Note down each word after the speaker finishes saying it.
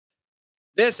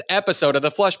This episode of the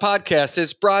Flush Podcast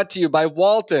is brought to you by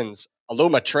Walton's,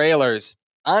 Aluma Trailers,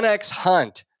 Onyx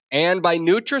Hunt, and by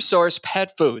Nutrisource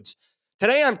Pet Foods.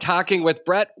 Today I'm talking with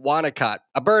Brett Wanacott,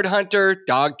 a bird hunter,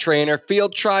 dog trainer,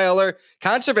 field trialer,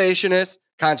 conservationist,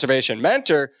 conservation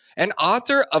mentor, and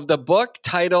author of the book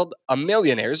titled A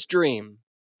Millionaire's Dream.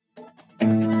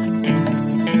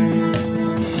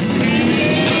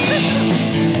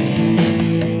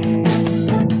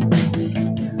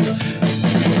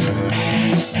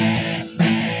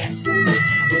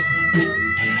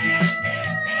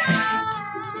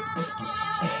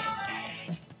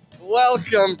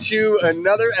 Welcome to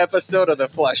another episode of the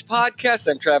Flush Podcast.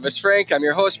 I'm Travis Frank. I'm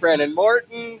your host. Brandon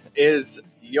Morton is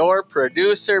your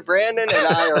producer. Brandon and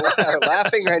I are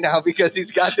laughing right now because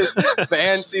he's got this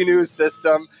fancy new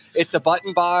system. It's a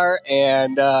button bar,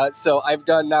 and so I've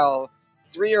done now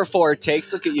 3 or 4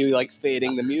 takes. Look at you, like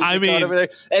fading the music out over there.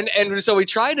 And so we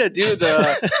try to do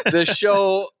the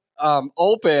show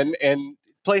open and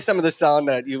play some of the sound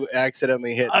that you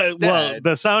accidentally hit instead. Well,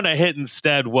 the sound I hit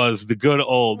instead was the good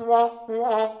old,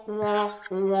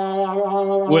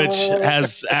 which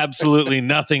has absolutely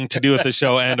nothing to do with the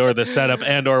show and or the setup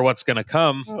and or what's going to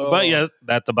come. Oh. But yeah,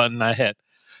 that's the button I hit.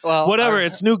 Well, whatever.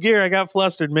 It's new gear. I got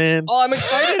flustered, man. Oh, I'm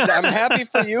excited. I'm happy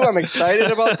for you. I'm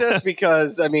excited about this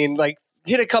because, I mean, like,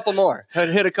 hit a couple more.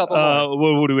 Hit a couple more.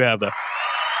 What do we have there?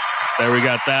 There, we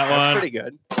got that one. That's pretty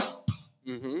good.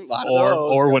 Mm-hmm. A lot of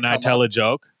those. Or when I tell a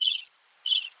joke.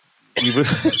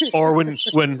 Or when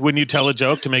you tell a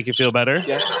joke to make you feel better.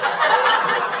 Yeah.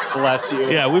 Bless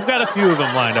you. Yeah, we've got a few of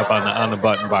them lined up on the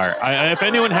button bar. If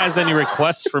anyone has any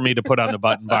requests for me to put on the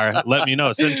button bar, let me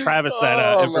know. Send Travis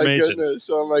that information.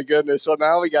 Oh my goodness. Well,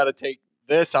 now we got to take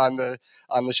this on the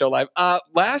show live.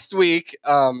 Last week,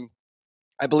 I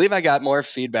believe I got more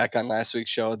feedback on last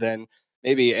week's show than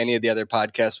maybe any of the other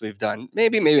podcasts we've done.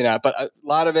 Maybe not, but a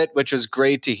lot of it, which was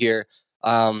great to hear.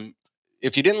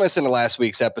 If you didn't listen to last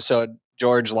week's episode,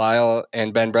 George Lyle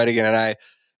and Ben Bredigan and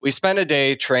we spent a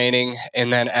day training,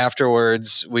 and then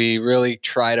afterwards, we really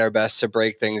tried our best to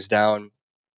break things down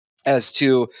as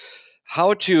to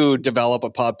how to develop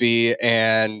a puppy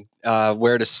and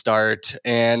where to start.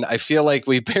 And I feel like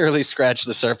we barely scratched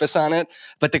the surface on it,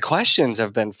 but the questions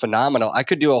have been phenomenal. I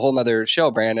could do a whole nother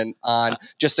show, Brandon, on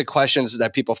just the questions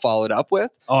that people followed up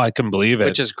with. Oh, I can believe it.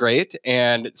 Which is great.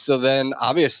 And so then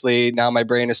obviously now my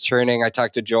brain is churning. I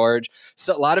talked to George.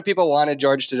 So a lot of people wanted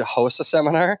George to host a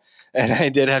seminar, and I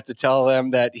did have to tell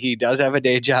them that he does have a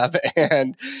day job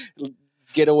and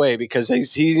get away because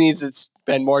he needs to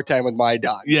spend more time with my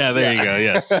dog. Yeah, there you go.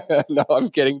 Yes. No, I'm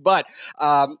kidding. But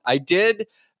I did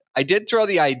throw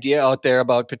the idea out there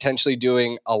about potentially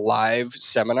doing a live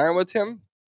seminar with him.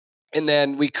 And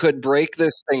then we could break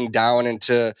this thing down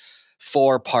into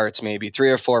 4 parts, maybe 3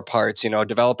 or 4 parts,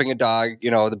 developing a dog,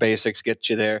 the basics get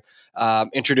you there,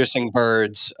 introducing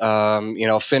birds,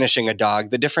 finishing a dog,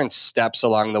 the different steps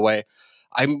along the way.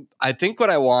 I think what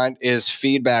I want is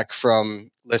feedback from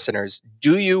listeners.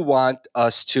 Do you want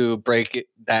us to break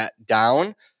that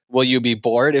down? Will you be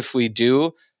bored if we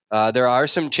do? There are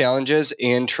some challenges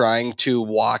in trying to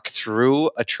walk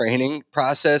through a training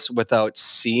process without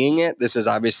seeing it. This is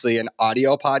obviously an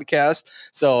audio podcast,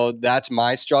 so that's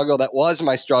my struggle. That was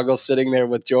my struggle sitting there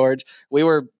with George. We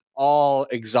were all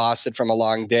exhausted from a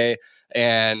long day,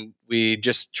 and we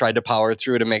just tried to power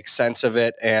through to make sense of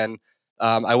it. And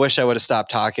I wish I would have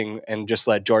stopped talking and just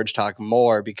let George talk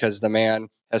more because the man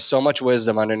has so much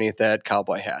wisdom underneath that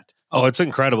cowboy hat. Oh, it's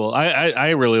incredible.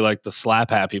 I really like the slap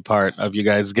happy part of you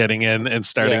guys getting in and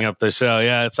starting up the show.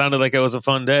 Yeah, it sounded like it was a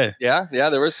fun day. Yeah,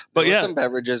 there was some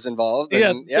beverages involved.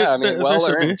 And well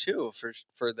earned too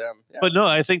for them. Yeah. But no,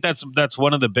 I think that's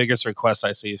one of the biggest requests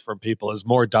I see from people is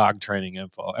more dog training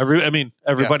info.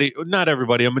 Everybody, not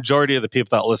everybody, a majority of the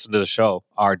people that listen to the show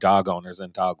are dog owners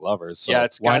and dog lovers. So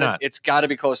why not? It's got to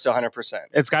be close to 100%.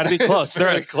 It's got to be close. It's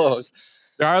very close.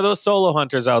 There are those solo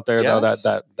hunters out there, though,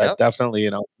 that definitely,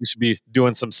 we should be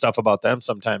doing some stuff about them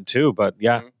sometime, too. But,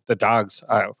 the dogs,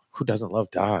 who doesn't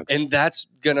love dogs? And that's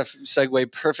going to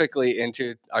segue perfectly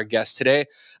into our guest today.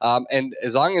 And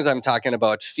as long as I'm talking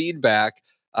about feedback,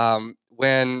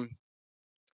 when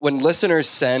listeners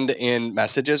send in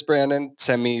messages, Brandon,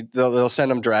 they'll send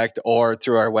them direct or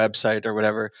through our website or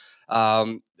whatever.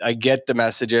 I get the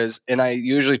messages, and I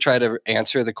usually try to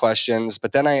answer the questions.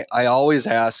 But then I always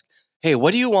ask, hey,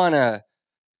 what do you want to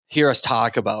hear us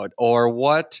talk about?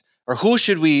 Or who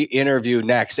should we interview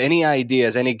next? Any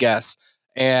ideas, any guests?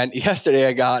 And yesterday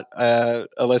I got a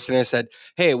listener said,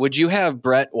 hey, would you have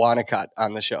Brett Wanacott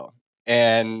on the show?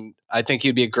 And I think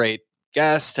he'd be a great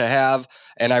guest to have.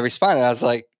 And I responded, I was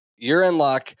like, you're in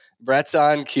luck. Brett's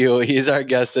on cue. He's our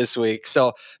guest this week.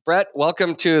 So, Brett,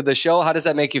 welcome to the show. How does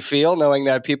that make you feel, knowing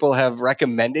that people have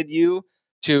recommended you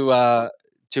to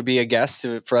be a guest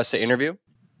for us to interview?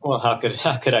 Well, how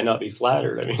could I not be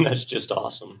flattered? I mean, that's just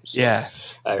awesome. So Yeah.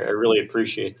 I really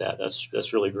appreciate that.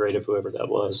 That's really great of whoever that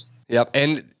was. Yep.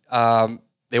 And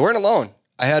they weren't alone.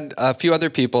 I had a few other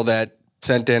people that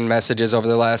sent in messages over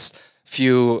the last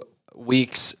few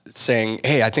weeks saying,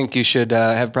 hey, I think you should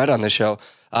have Brett on the show.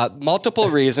 Multiple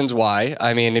reasons why.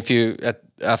 I mean, if you,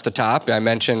 off the top, I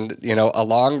mentioned, a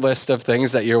long list of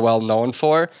things that you're well known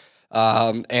for.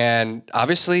 And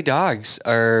obviously dogs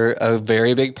are a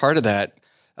very big part of that.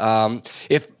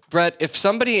 If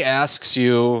somebody asks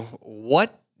you,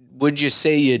 what would you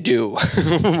say you do?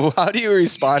 How do you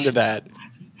respond to that?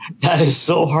 That is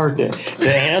so hard to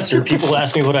answer. People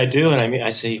ask me what I do, and I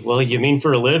say, well, you mean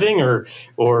for a living or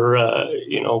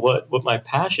what my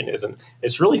passion is? And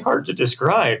it's really hard to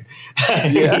describe.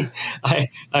 Yeah.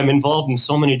 I'm involved in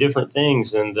so many different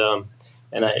things, and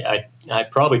I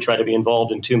probably try to be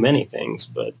involved in too many things,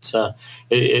 but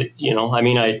I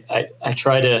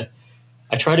try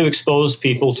to expose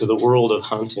people to the world of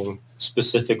hunting,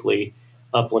 specifically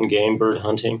upland game bird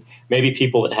hunting. Maybe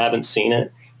people that haven't seen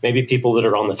it, maybe people that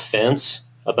are on the fence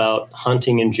about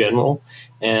hunting in general,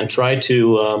 and try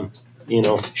to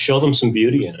show them some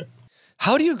beauty in it.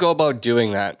 How do you go about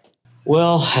doing that?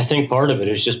 Well, I think part of it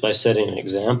is just by setting an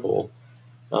example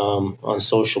on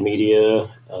social media,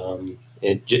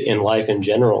 in life in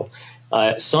general.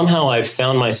 Somehow I've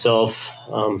found myself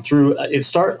through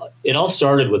it all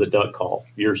started with a duck call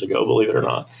years ago, believe it or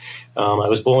not. I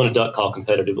was blowing a duck call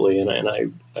competitively, and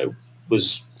I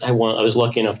was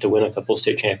lucky enough to win a couple of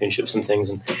state championships and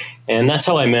things, and that's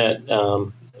how I met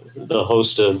the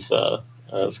host of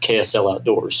KSL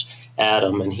Outdoors,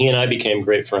 Adam, and he and I became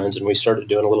great friends, and we started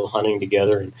doing a little hunting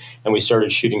together, and we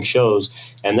started shooting shows,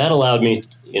 and that allowed me,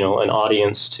 an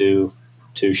audience to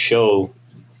show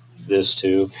this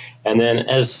to. And then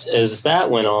as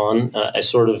that went on, I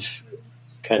sort of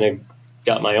kind of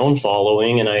got my own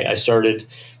following, and I started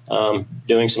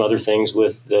doing some other things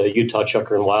with the Utah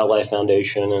Chucker and Wildlife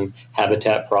Foundation and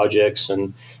habitat projects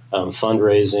and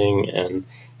fundraising,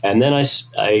 and then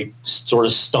I sort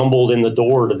of stumbled in the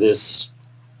door to this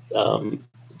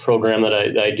program that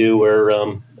I do, where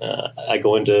I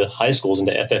go into high schools,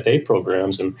 into FFA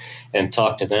programs, and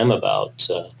talk to them about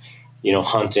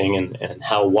hunting and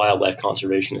how wildlife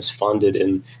conservation is funded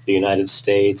in the United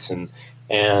States,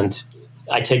 and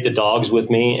I take the dogs with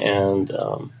me, and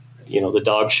the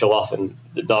dogs show off, and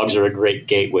the dogs are a great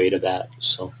gateway to that.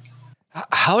 So,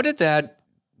 how did that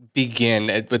begin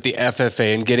with the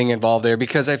FFA and getting involved there?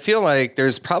 Because I feel like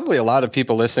there's probably a lot of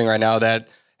people listening right now that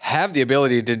have the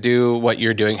ability to do what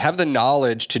you're doing, have the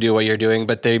knowledge to do what you're doing,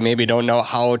 but they maybe don't know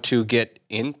how to get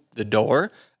in the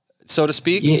door, so to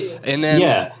speak. Yeah. And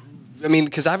then, I mean,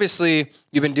 because obviously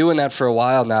you've been doing that for a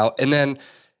while now. And then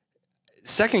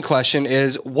second question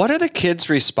is, what are the kids'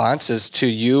 responses to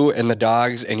you and the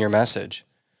dogs and your message?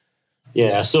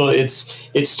 Yeah, so it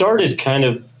started kind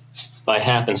of by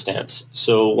happenstance.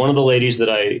 So one of the ladies that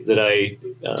I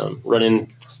run in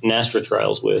NASTRA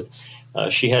trials with,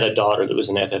 she had a daughter that was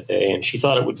an FFA, and she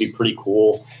thought it would be pretty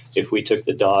cool if we took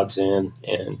the dogs in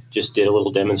and just did a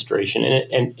little demonstration.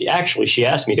 And actually, she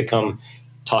asked me to come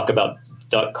talk about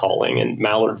duck calling, and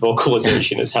mallard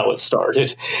vocalization is how it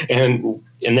started. And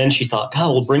then she thought,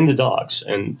 God, we'll bring the dogs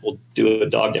and we'll do a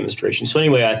dog demonstration. So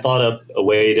anyway, I thought up a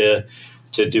way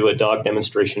to do a dog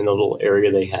demonstration in the little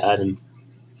area they had, and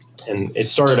it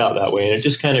started out that way, and it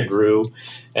just kind of grew.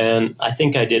 And I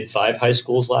think I did 5 high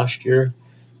schools last year.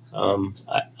 I'm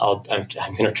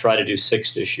going to try to do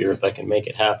 6 this year if I can make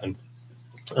it happen.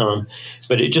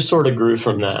 But it just sort of grew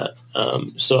from that.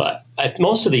 So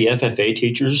most of the FFA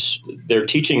teachers, they're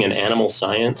teaching an animal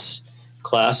science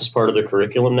class as part of their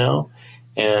curriculum now,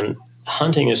 and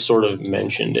hunting is sort of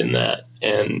mentioned in that.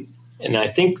 And I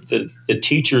think the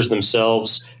teachers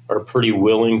themselves are pretty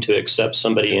willing to accept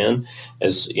somebody in,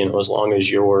 as long as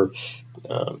you're,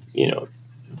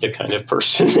 the kind of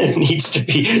person that needs to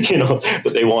be,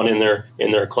 that they want in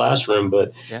their classroom.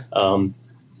 But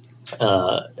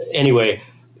anyway,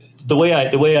 the way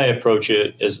I approach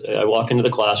it is I walk into the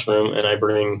classroom and I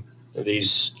bring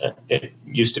these. It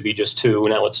used to be just 2,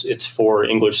 now it's 4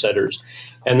 English setters,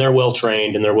 and they're well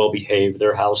trained and they're well behaved.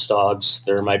 They're house dogs.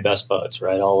 They're my best buds,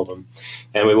 right? All of them.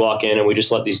 And we walk in and we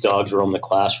just let these dogs roam the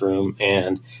classroom,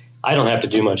 and I don't have to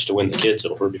do much to win the kids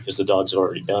over because the dogs have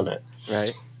already done it.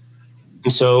 Right.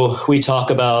 And so we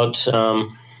talk about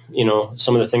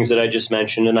some of the things that I just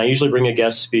mentioned. And I usually bring a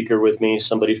guest speaker with me,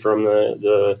 somebody from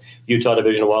the Utah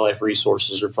Division of Wildlife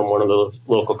Resources or from one of the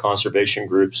local conservation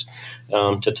groups,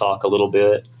 to talk a little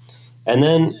bit. And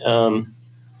then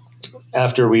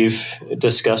after we've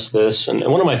discussed this, and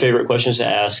one of my favorite questions to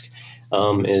ask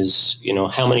is,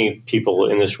 how many people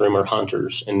in this room are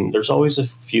hunters? And there's always a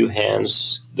few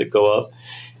hands that go up.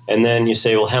 And then you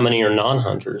say, well, how many are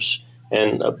non-hunters?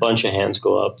 And a bunch of hands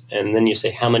go up. And then you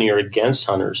say, how many are against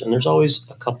hunters? And there's always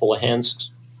a couple of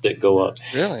hands that go up.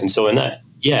 Really? And so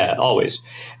yeah, always.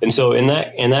 And so in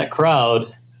that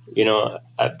crowd,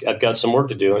 I've got some work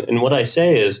to do. And what I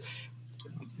say is,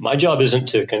 my job isn't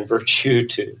to convert you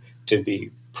to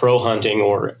be pro-hunting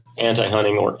or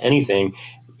anti-hunting or anything.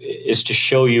 Is to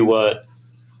show you what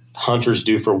hunters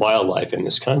do for wildlife in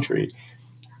this country.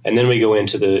 And then we go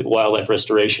into the Wildlife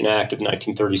Restoration Act of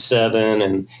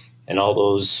 1937 and all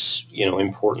those,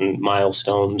 important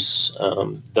milestones,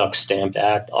 Duck Stamped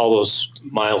Act, all those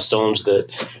milestones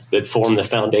that form the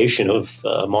foundation of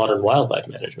modern wildlife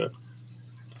management.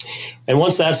 And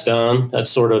once that's done, that's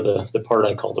sort of the part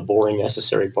I call the boring,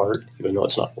 necessary part, even though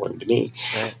it's not boring to me.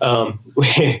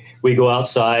 Right. We go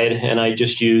outside, and I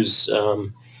just use,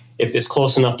 if it's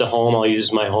close enough to home, I'll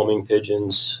use my homing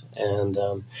pigeons, and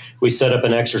we set up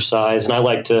an exercise. And I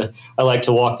like to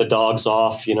walk the dogs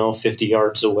off, 50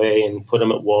 yards away, and put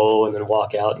them at whoa, and then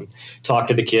walk out and talk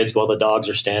to the kids while the dogs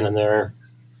are standing there.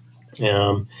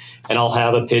 And I'll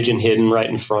have a pigeon hidden right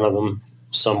in front of them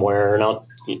somewhere, and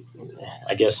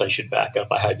I guess I should back up.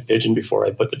 I hide the pigeon before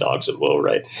I put the dogs at whoa,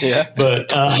 right? Yeah.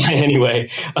 But anyway,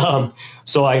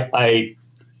 so I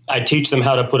teach them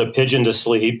how to put a pigeon to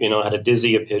sleep, how to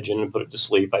dizzy a pigeon and put it to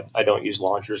sleep. I don't use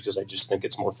launchers because I just think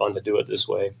it's more fun to do it this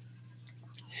way.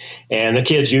 And the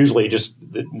kids usually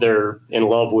they're in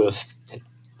love with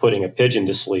putting a pigeon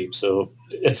to sleep. So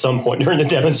at some point during the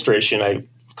demonstration, I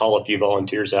call a few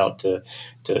volunteers out to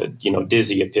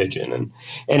dizzy a pigeon. And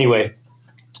anyway,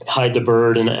 hide the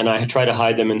bird, and I try to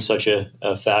hide them in such a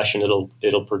fashion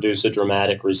it'll produce a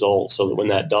dramatic result, so that when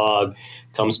that dog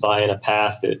comes by in a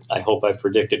path that I hope I've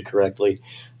predicted correctly,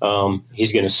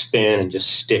 he's going to spin and just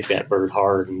stick that bird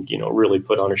hard and really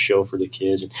put on a show for the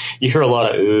kids. And you hear a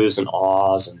lot of oohs and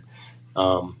ahs,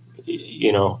 and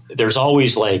there's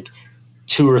always like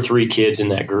 2 or 3 kids in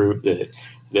that group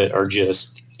that are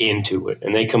just into it,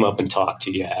 and they come up and talk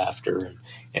to you after,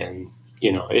 and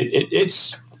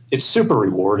it's super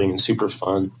rewarding and super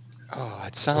fun. Oh,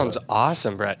 it sounds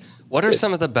awesome, Brett. What are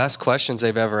some of the best questions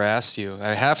they've ever asked you?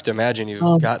 I have to imagine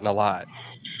you've gotten a lot.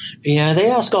 Yeah, they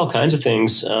ask all kinds of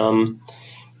things. A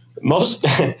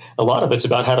lot of it's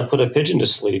about how to put a pigeon to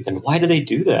sleep, and why do they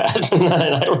do that? And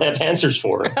I don't have answers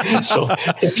for it. So,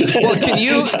 well,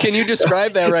 can you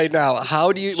describe that right now?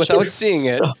 How do you, without seeing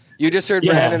it? You just heard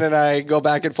Brandon and I go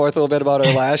back and forth a little bit about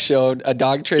our last show, a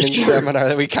dog training seminar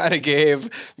that we kind of gave.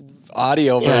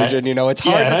 Audio version, it's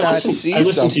hard to not see something.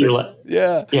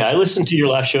 I listened to your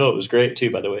last show. It was great too,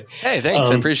 by the way. Hey,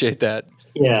 thanks. I appreciate that.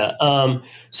 Yeah.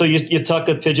 So you tuck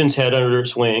a pigeon's head under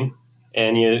its wing,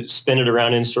 and you spin it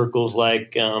around in circles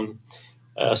like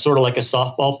sort of like a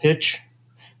softball pitch,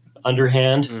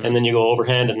 underhand, and then you go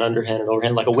overhand and underhand and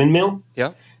overhand like a windmill.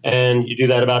 Yeah. And you do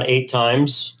that about 8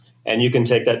 times, and you can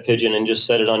take that pigeon and just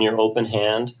set it on your open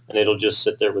hand, and it'll just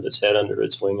sit there with its head under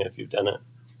its wing if you've done it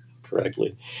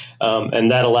correctly.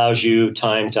 And that allows you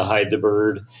time to hide the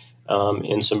bird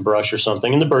in some brush or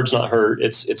something. And the bird's not hurt.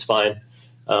 It's fine.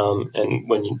 And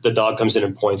when the dog comes in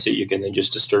and points it, you can then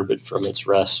just disturb it from its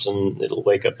rest, and it'll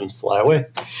wake up and fly away.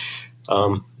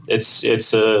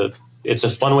 It's a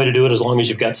fun way to do it as long as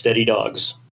you've got steady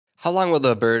dogs. How long will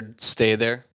the bird stay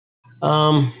there?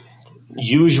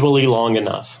 Usually long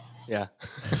enough. Yeah.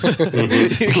 you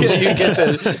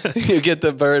get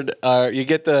the bird, you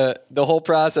get the whole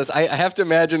process. I have to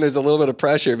imagine there's a little bit of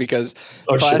pressure because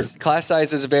class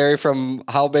sizes vary from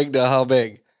how big to how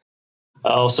big.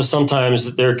 Oh, so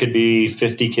sometimes there could be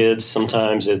 50 kids.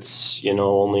 Sometimes it's,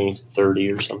 only 30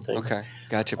 or something. Okay.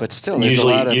 Gotcha. But still, there's a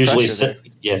lot of pressure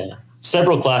there.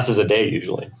 Several classes a day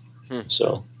usually.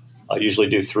 So I usually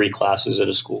do 3 classes at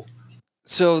a school.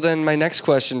 So then my next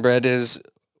question, Brett, is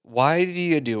why do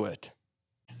you do it?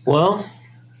 Well,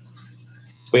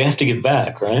 we have to give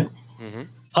back, right? Mm-hmm.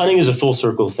 Hunting is a full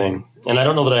circle thing. And I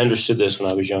don't know that I understood this when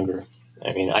I was younger.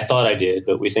 I mean, I thought I did,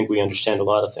 but we think we understand a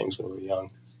lot of things when we're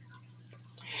young.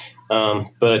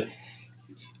 But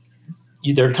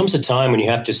there comes a time when you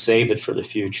have to save it for the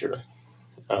future.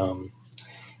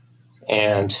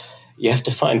 And you have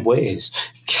to find ways.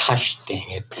 Gosh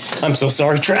dang it. I'm so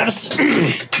sorry, Travis.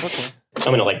 Okay.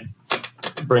 I'm going to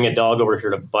bring a dog over here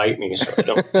to bite me so I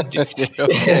don't,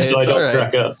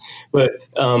 crack up. But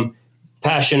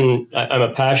I'm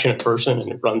a passionate person,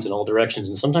 and it runs in all directions,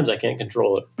 and sometimes I can't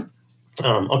control it.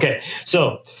 Okay,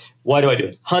 so why do I do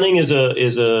it? Hunting is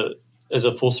a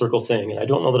full circle thing, and I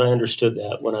don't know that I understood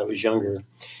that when I was younger.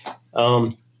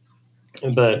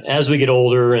 But as we get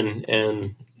older,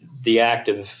 and the act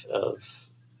of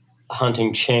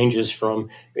hunting changes from,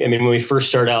 I mean, when we first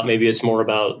start out, maybe it's more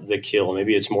about the kill,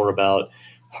 maybe it's more about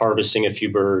harvesting a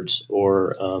few birds,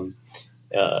 or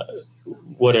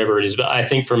whatever it is. But I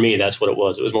think for me, that's what it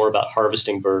was. It was more about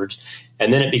harvesting birds.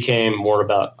 And then it became more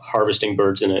about harvesting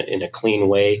birds in a clean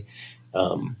way,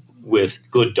 with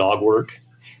good dog work.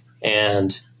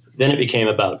 And then it became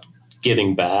about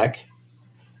giving back.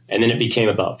 And then it became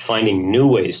about finding new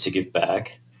ways to give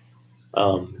back.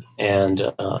 I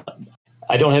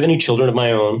don't have any children of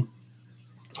my own,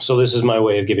 so this is my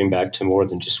way of giving back to more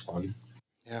than just one.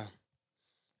 Yeah.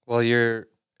 Well,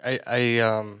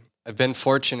 I've been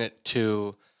fortunate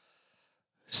to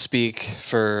speak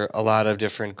for a lot of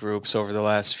different groups over the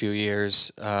last few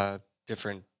years,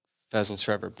 different Pheasants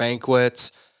Forever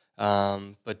banquets.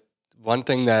 But one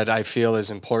thing that I feel is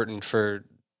important for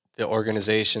the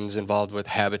organizations involved with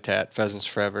Habitat, Pheasants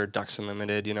Forever, Ducks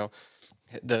Unlimited,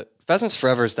 the Pheasants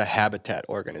Forever is the habitat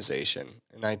organization.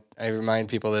 And I remind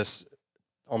people this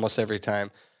almost every time.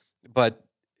 But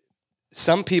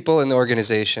some people in the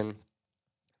organization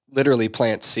literally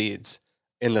plant seeds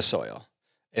in the soil,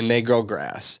 and they grow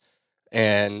grass,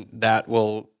 and that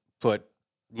will put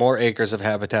more acres of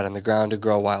habitat on the ground to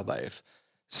grow wildlife.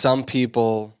 Some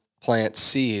people plant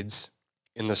seeds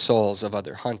in the souls of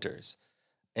other hunters,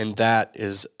 and that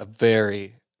is a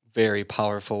very, very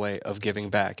powerful way of giving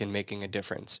back and making a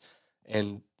difference.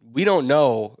 And we don't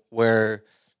know where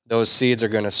those seeds are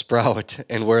going to sprout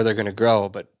and where they're going to grow,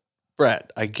 but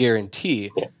Brett, I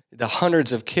guarantee the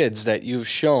hundreds of kids that you've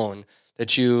shown,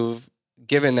 that you've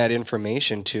given that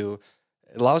information to,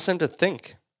 it allows them to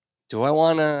think, do I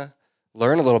want to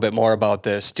learn a little bit more about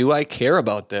this? Do I care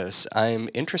about this? I'm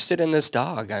interested in this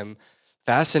dog. I'm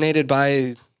fascinated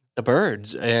by the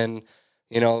birds. And,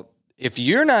 if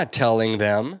you're not telling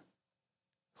them,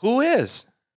 who is?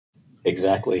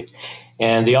 Exactly.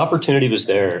 And the opportunity was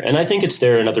there. And I think it's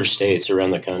there in other states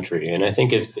around the country. And I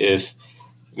think if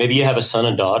maybe you have a son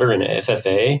and daughter in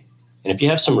FFA, and if you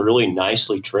have some really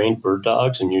nicely trained bird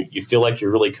dogs, and you feel like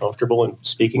you're really comfortable in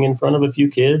speaking in front of a few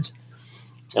kids,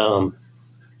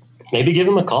 maybe give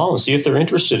them a call and see if they're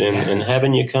interested in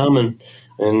having you come and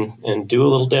do a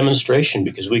little demonstration,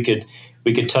 because we could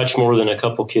touch more than a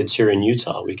couple kids here in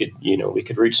Utah. We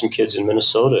could reach some kids in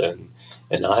Minnesota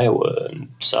and Iowa and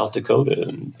South Dakota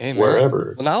and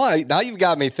wherever. Well, now you've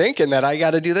got me thinking that I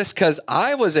got to do this, because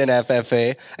I was in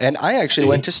FFA and I actually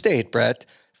went to state, Brett,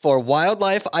 for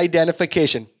wildlife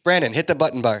identification. Brandon, hit the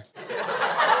button bar.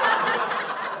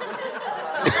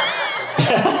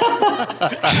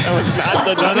 That was not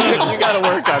the. No. You got to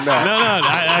work on that. No.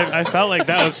 I felt like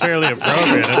that was fairly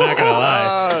appropriate. I'm not gonna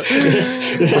lie.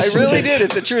 I really did.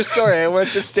 It's a true story. I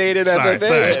went to state in FFA. Sorry.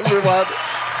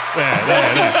 No.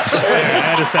 I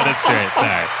had to set it straight.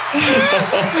 Sorry.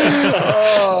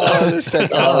 This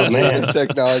technology. This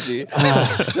technology.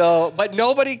 So, but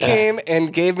nobody came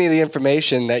and gave me the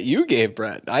information that you gave,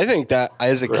 Brett. I think that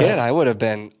as a kid, I would have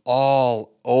been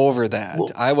all over that.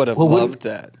 I would have loved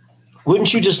that.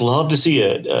 Wouldn't you just love to see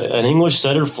an English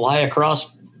setter fly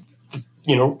across,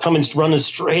 coming running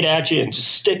straight at you and just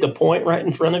stick a point right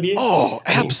in front of you? Oh,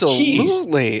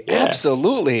 absolutely.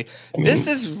 Absolutely. This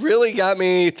has really got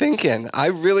me thinking. I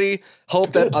really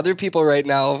hope that other people right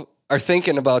now are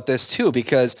thinking about this too,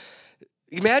 because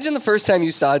imagine the first time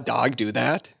you saw a dog do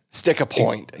that. Stick a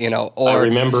point, or I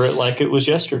remember it like it was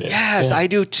yesterday. Yes, I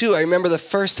do too. I remember the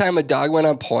first time a dog went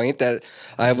on point that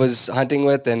I was hunting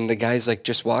with, and the guy's like,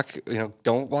 just walk,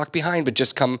 don't walk behind, but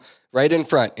just come right in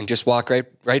front and just walk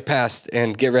right past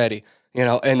and get ready,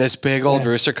 and this big old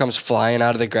rooster comes flying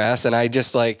out of the grass. And I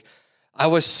just I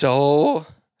was so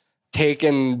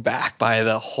taken back by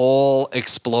the whole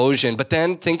explosion, but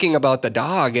then thinking about the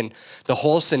dog and the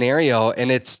whole scenario,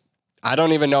 and I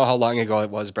don't even know how long ago it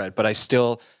was, Brett, but I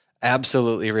still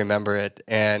absolutely remember it.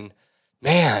 And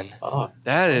man,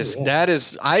 that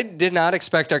is, I did not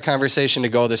expect our conversation to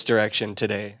go this direction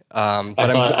today. But I'm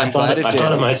glad it did. I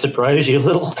thought it might surprise you a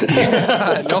little.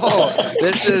 No,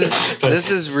 this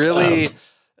is really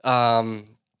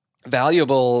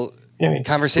valuable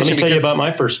conversation. Let me tell you about my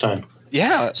first time.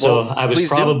 Yeah. So I was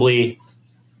probably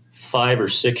 5 or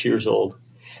 6 years old,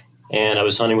 and I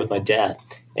was hunting with my dad,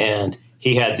 and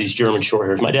he had these German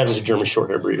Shorthairs. My dad was a German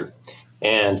Shorthair breeder.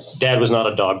 And Dad was not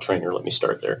a dog trainer. Let me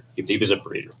start there. He was a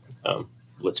breeder.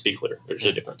 Let's be clear. There's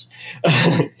a difference.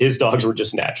 His dogs were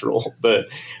just natural, but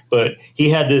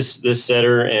he had this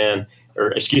setter, and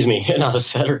or excuse me, not a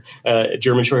setter, a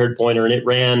German short-haired pointer, and it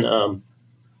ran.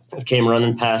 It came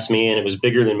running past me, and it was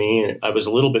bigger than me, and I was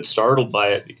a little bit startled by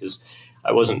it because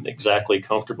I wasn't exactly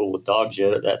comfortable with dogs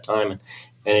yet at that time,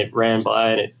 and it ran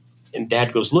by, and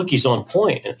Dad goes, "Look, he's on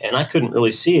point," and I couldn't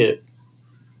really see it,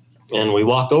 and we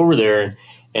walked over there,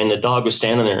 and the dog was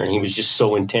standing there, and he was just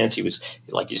so intense. He was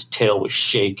like, his tail was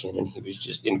shaking, and it was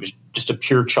just a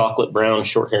pure chocolate brown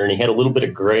short hair, and he had a little bit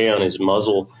of gray on his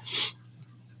muzzle.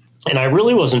 And I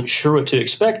really wasn't sure what to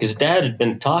expect because Dad had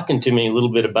been talking to me a little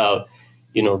bit about,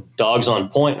 dogs on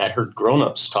point. I'd heard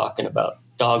grown-ups talking about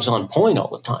dogs on point all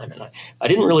the time, and I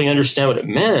didn't really understand what it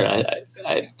meant.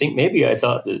 I think maybe I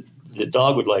thought that the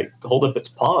dog would like hold up its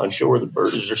paw and show where the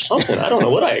bird is or something. I don't know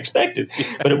what I expected,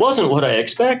 but it wasn't what I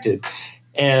expected.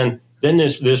 And then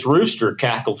this rooster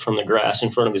cackled from the grass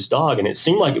in front of his dog, and it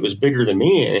seemed like it was bigger than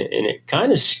me, and it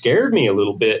kind of scared me a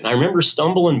little bit. And I remember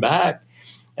stumbling back,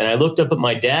 and I looked up at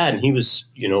my dad, and he was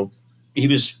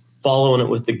following it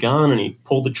with the gun, and he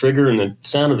pulled the trigger, and the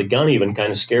sound of the gun even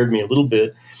kind of scared me a little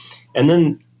bit. And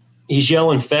then he's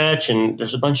yelling fetch, and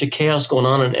there's a bunch of chaos going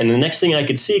on. And the next thing I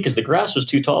could see, because the grass was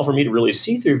too tall for me to really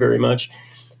see through very much,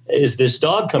 is this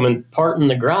dog coming, parting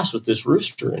the grass with this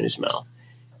rooster in his mouth.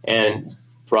 And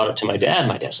brought it to my dad.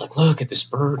 My dad's like, "Look at this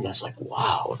bird." And I was like,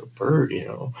 "Wow, what a bird,"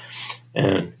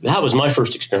 And that was my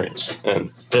first experience.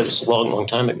 And that was a long, long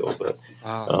time ago, but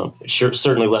Wow. it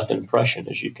certainly left an impression,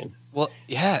 as you can. Well,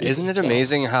 yeah, isn't it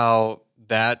amazing how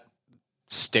that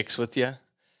sticks with you?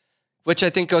 Which I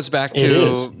think goes back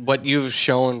to what you've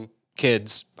shown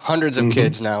kids, hundreds of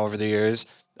kids now over the years,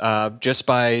 just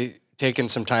by taking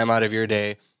some time out of your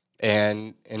day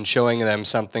and showing them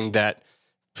something that,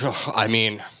 I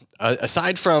mean,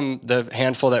 aside from the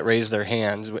handful that raise their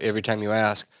hands every time you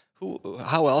ask,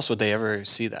 how else would they ever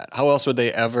see that? How else would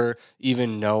they ever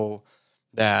even know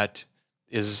that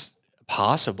is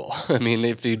possible? I mean,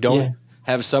 if you don't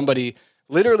have somebody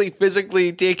literally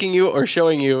physically taking you or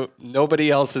showing you, nobody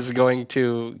else is going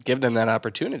to give them that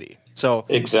opportunity. So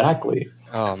exactly.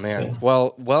 Oh man. Yeah.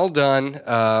 Well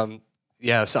done.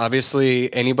 Yes,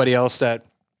 obviously anybody else that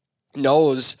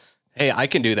knows, hey, I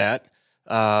can do that.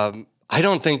 I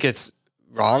don't think it's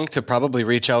wrong to probably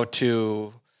reach out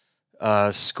to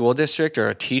a school district or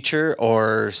a teacher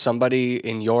or somebody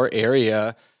in your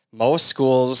area. Most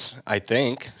schools, I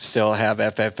think, still have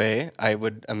FFA, I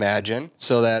would imagine,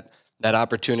 so that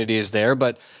opportunity is there.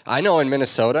 But I know in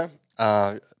Minnesota,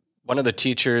 one of the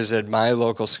teachers at my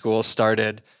local school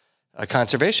started a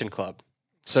conservation club.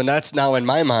 So that's now in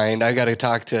my mind, I got to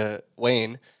talk to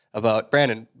Wayne about,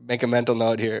 Brandon, make a mental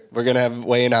note here. We're going to have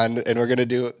Wayne on, and we're going to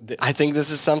do, I think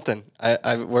this is something.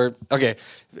 We're, okay,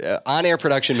 on-air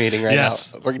production meeting right now.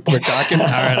 We're talking. All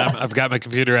right, I've got my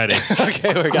computer ready.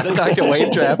 Okay, we're going to talk to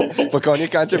Wayne Trapp,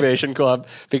 Waconia Conservation Club,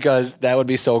 because that would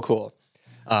be so cool.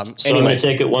 So anyway, I'm going to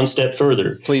take it one step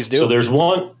further. Please do. So there's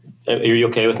one. Are you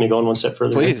okay with me going one step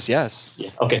further? Please, yes. Yeah.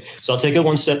 Okay, so I'll take it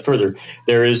one step further.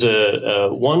 There is a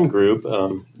one group,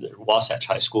 Wasatch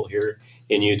High School here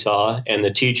in Utah, and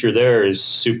the teacher there is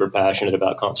super passionate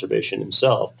about conservation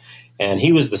himself. And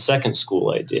he was the second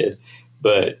school I did,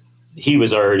 but he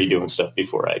was already doing stuff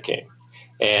before I came.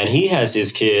 And he has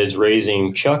his kids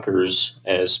raising chukars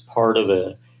as part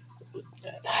of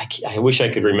I wish I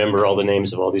could remember all the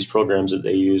names of all these programs that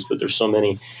they use, but there's so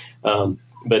many.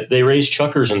 But they raise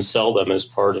chukars and sell them as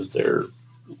part of their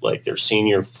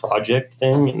senior project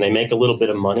thing, and they make a little bit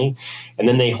of money. And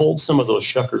then they hold some of those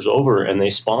chukars over and they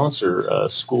sponsor a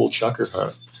school chukar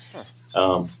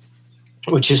hunt,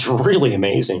 which is really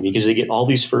amazing because they get all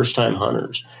these first-time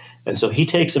hunters. And so he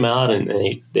takes them out and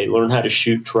they learn how to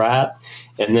shoot trap.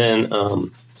 And then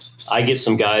I get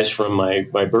some guys from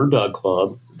my bird dog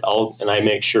club, and I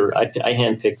make sure I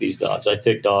handpick these dogs. I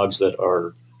pick dogs that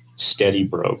are steady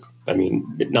broke. I mean,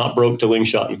 not broke to wing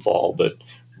shot and fall, but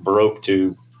broke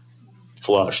to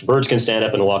flush. Birds can stand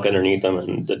up and walk underneath them,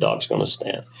 and the dog's going to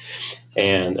stand.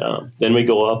 And then we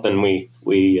go up and we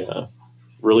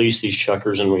release these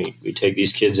chukars, and we take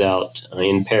these kids out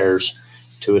in pairs,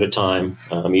 2 at a time,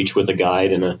 each with a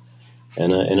guide and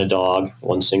a dog,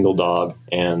 one single dog,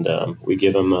 and we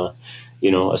give them a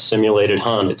simulated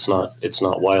hunt. It's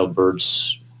not wild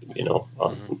birds,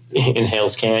 in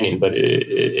Hales Canyon, but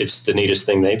it's the neatest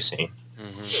thing they've seen.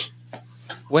 Mm-hmm.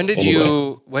 When did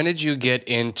you get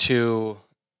into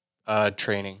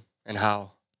training, and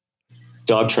how?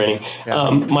 Dog training. Yeah.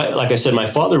 Like I said, my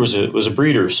father was a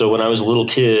breeder. So when I was a little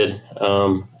kid,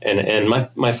 and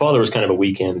my father was kind of a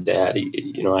weekend dad.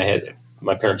 I had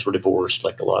my parents were divorced,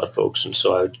 like a lot of folks, and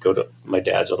so I would go to my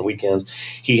dad's on the weekends.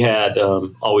 He had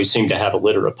always seemed to have a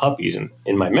litter of puppies, and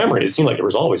in my memory, it seemed like there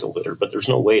was always a litter, but there's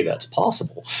no way that's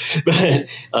possible. But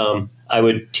I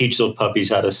would teach those puppies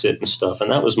how to sit and stuff,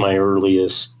 and that was my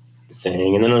earliest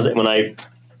thing. And then when I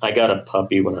got a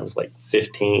puppy when I was like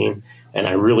 15, and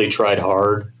I really tried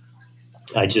hard.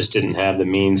 I just didn't have the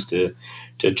means to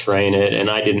train it, and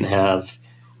I didn't have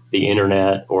the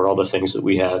internet or all the things that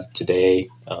we have today.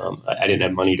 I didn't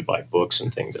have money to buy books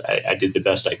and things. I did the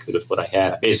best I could with what I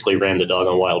had. I basically ran the dog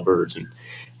on wild birds,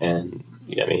 and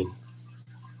I mean,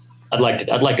 I'd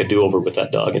like a do-over with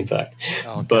that dog, in fact.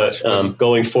 Oh, but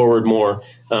going forward more,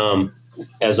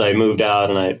 as I moved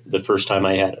out, and the first time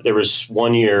there was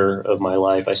 1 year of my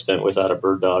life I spent without a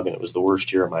bird dog, and it was the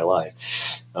worst year of my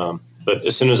life. But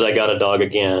as soon as I got a dog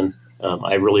again,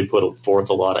 I really put forth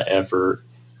a lot of effort.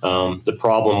 The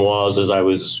problem was I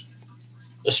was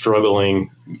a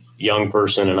struggling young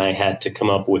person, and I had to come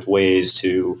up with ways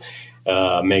to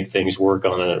make things work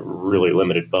on a really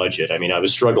limited budget. I mean, I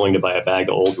was struggling to buy a bag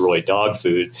of Old Roy dog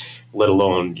food, let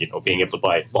alone, being able to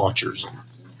buy launchers,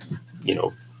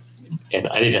 and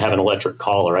I didn't have an electric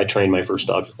collar. I trained my first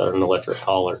dog without an electric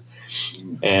collar,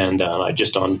 and I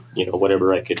just on,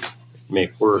 whatever I could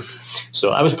make work. So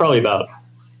I was probably about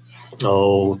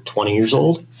 20 years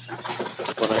old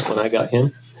when I got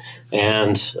him,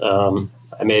 and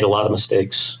I made a lot of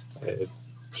mistakes.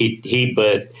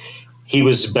 But he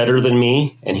was better than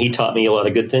me, and he taught me a lot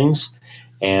of good things.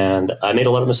 And I made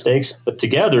a lot of mistakes, but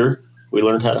together we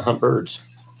learned how to hunt birds.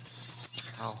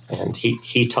 Wow. And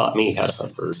he taught me how to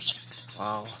hunt birds.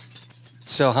 Wow.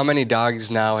 So how many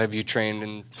dogs now have you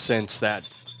trained since that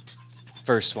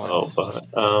first one?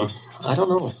 I don't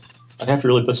know. I'd have to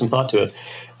really put some thought to it.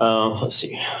 Let's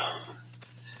see.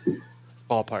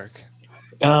 Ballpark.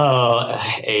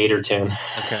 8 or 10.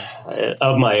 Okay.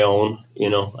 Of my own,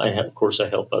 of course I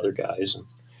help other guys and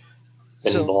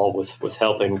been involved with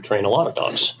helping train a lot of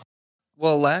dogs.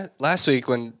 Well, last week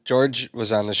when George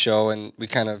was on the show and we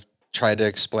kind of tried to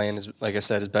explain, like I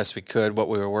said, as best we could what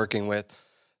we were working with,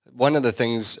 one of the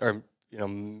things,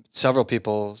 several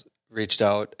people reached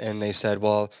out and they said,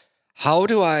 well, how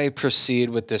do I proceed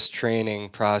with this training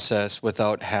process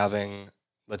without having,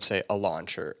 let's say, a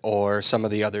launcher or some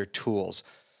of the other tools?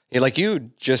 Like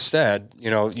you just said, you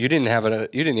didn't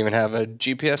even have a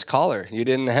GPS collar. You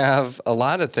didn't have a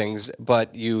lot of things,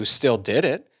 but you still did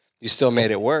it. You still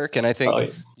made it work. And I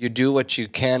think you do what you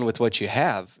can with what you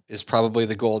have is probably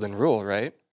the golden rule,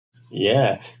 right?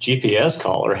 Yeah. GPS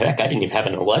collar. Heck, I didn't even have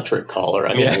an electric collar.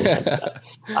 I mean,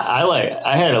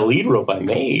 I had a lead rope I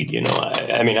made,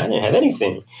 I didn't have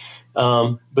anything.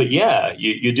 But yeah,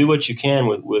 you do what you can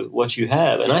with what you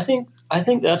have. And I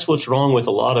think that's what's wrong with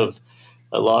a lot of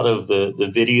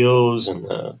the videos and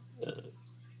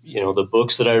the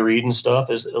books that I read and stuff,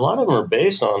 is a lot of them are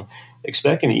based on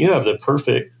expecting that you have the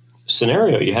perfect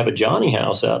scenario. You have a Johnny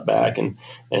house out back and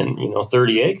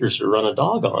 30 acres to run a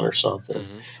dog on or something.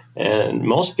 Mm-hmm. And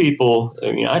most people,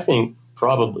 I think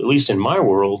probably, at least in my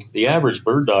world, the average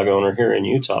bird dog owner here in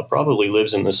Utah probably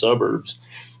lives in the suburbs,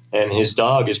 and his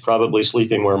dog is probably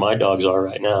sleeping where my dogs are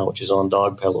right now, which is on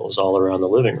dog pillows all around the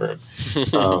living room.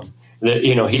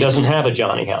 He doesn't have a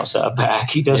Johnny house out back.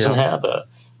 He doesn't have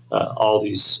all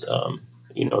these,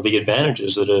 the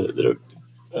advantages that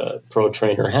a pro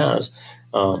trainer has.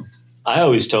 I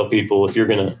always tell people, if you're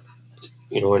going to,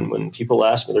 when people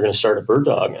ask me they're going to start a bird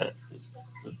dog,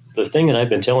 the thing that I've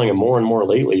been telling them more and more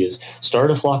lately is start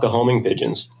a flock of homing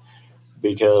pigeons,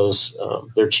 because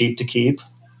they're cheap to keep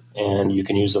and you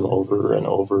can use them over and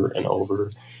over and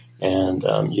over. And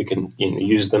you can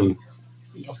use them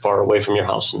far away from your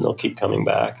house and they'll keep coming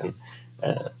back. And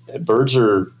birds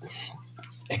are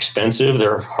expensive.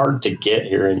 They're hard to get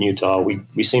here in Utah.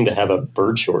 We seem to have a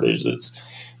bird shortage that's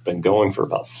been going for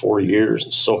about 4 years.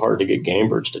 It's so hard to get game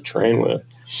birds to train with.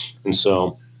 And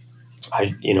so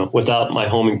without my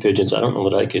homing pigeons, I don't know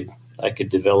that I could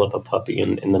develop a puppy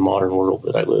in the modern world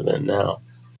that I live in now.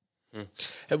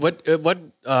 What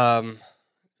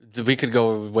we could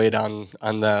go way down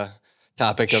on the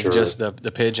topic of just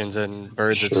the pigeons and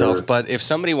birds itself. But if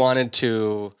somebody wanted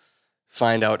to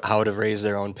find out how to raise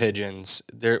their own pigeons,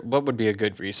 what would be a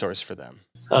good resource for them?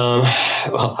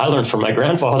 Well, I learned from my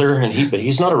grandfather, but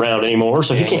he's not around anymore,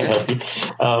 so he can't help you.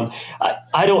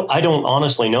 I don't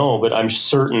honestly know, but I'm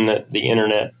certain that the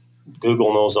internet,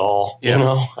 Google knows all.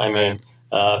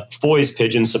 Foy's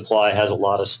Pigeon Supply has a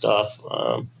lot of stuff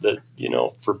that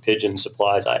for pigeon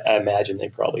supplies. I imagine they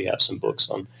probably have some books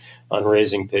on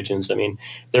raising pigeons. I mean,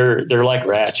 they're like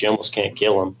rats; you almost can't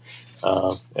kill them.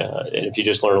 And if you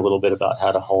just learn a little bit about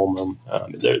how to home them,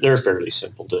 they're fairly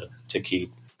simple to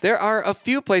keep. There are a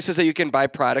few places that you can buy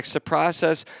products to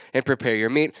process and prepare your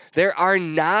meat. There are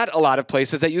not a lot of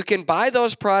places that you can buy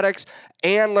those products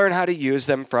and learn how to use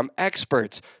them from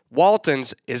experts.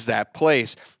 Walton's is that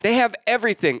place. They have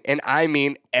everything, and I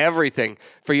mean everything,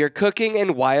 for your cooking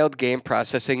and wild game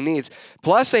processing needs.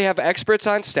 Plus, they have experts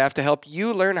on staff to help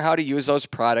you learn how to use those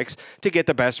products to get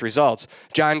the best results.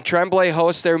 John Tremblay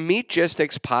hosts their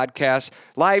Meatgistics podcast,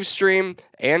 live stream,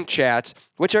 and chats,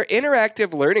 which are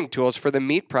interactive learning tools for the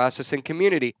meat processing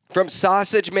community. From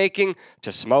sausage making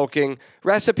to smoking,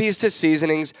 recipes to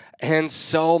seasonings, and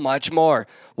so much more.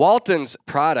 Walton's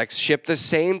products ship the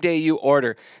same day you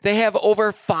order. They have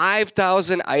over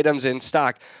 5,000 items in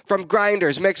stock, from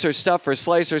grinders, mixers, stuffers,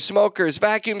 slicers, smokers,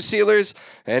 vacuum sealers,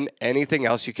 and anything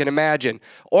else you can imagine.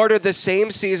 Order the same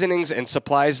seasonings and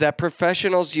supplies that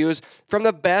professionals use from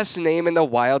the best name in the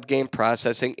wild game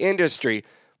processing industry,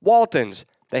 Walton's.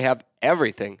 They have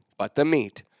everything but the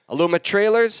meat. Aluma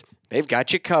Trailers, they've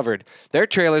got you covered. Their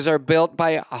trailers are built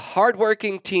by a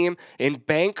hardworking team in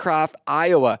Bancroft,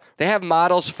 Iowa. They have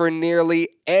models for nearly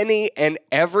any and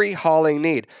every hauling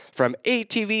need, from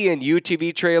ATV and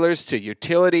UTV trailers to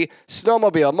utility,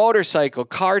 snowmobile, motorcycle,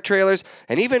 car trailers,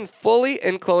 and even fully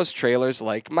enclosed trailers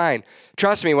like mine.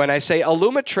 Trust me when I say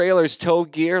Aluma Trailers tow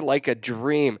gear like a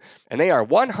dream, and they are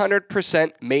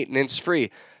 100% maintenance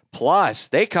free. Plus,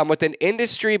 they come with an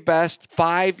industry-best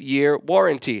 5-year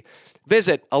warranty.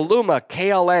 Visit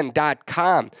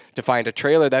alumakln.com to find a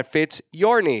trailer that fits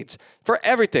your needs. For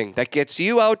everything that gets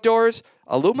you outdoors,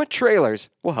 Aluma Trailers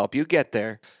will help you get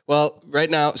there. Well, right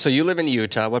now, so you live in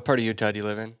Utah. What part of Utah do you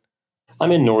live in?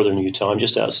 I'm in northern Utah. I'm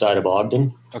just outside of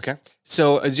Ogden. Okay.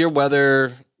 So is your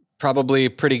weather probably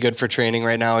pretty good for training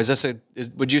right now?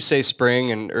 Would you say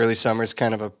spring and early summer is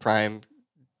kind of a prime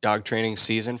dog training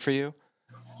season for you?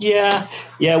 Yeah.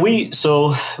 We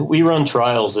run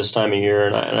trials this time of year,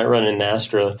 and I run in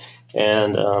Nastra,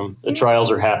 and the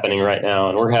trials are happening right now,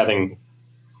 and we're having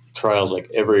trials like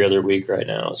every other week right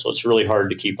now. So it's really hard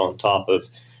to keep on top of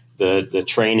the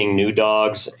training new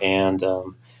dogs, and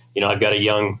I've got a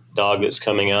young dog that's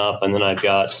coming up, and then I've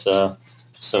got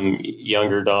some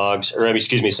younger dogs,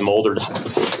 some older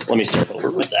dogs. Let me start over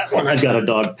with that one. I've got a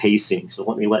dog pacing, so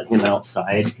let me let him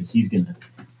outside because he's gonna.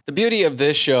 The beauty of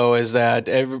this show is that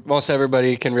most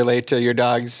everybody can relate to your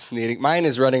dog's needing. Mine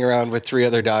is running around with 3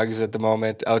 other dogs at the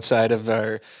moment outside of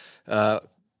our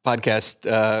podcast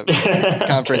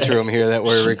conference room here that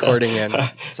we're recording in.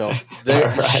 So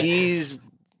she's,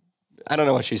 I don't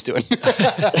know what she's doing.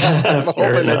 I'm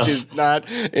hoping that she's not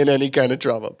in any kind of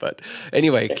trouble. But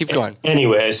anyway, keep going.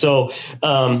 Anyway, so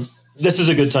this is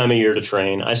a good time of year to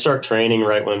train. I start training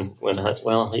right when we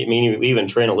even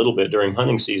train a little bit during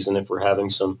hunting season if we're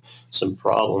having some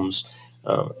problems.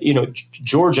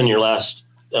 George, on your last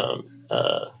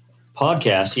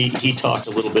podcast, he talked a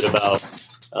little bit about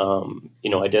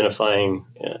identifying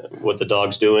what the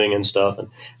dog's doing and stuff, and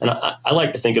I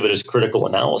like to think of it as critical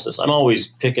analysis. I'm always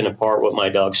picking apart what my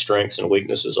dog's strengths and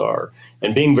weaknesses are,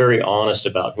 and being very honest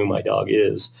about who my dog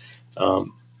is,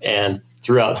 and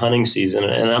throughout hunting season.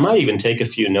 And I might even take a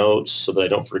few notes so that I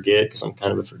don't forget, because I'm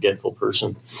kind of a forgetful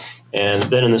person. And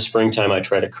then in the springtime, I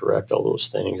try to correct all those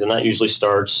things. And that usually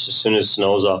starts as soon as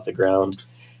snow's off the ground.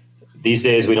 These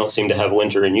days, we don't seem to have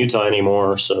winter in Utah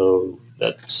anymore, so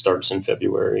that starts in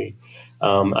February.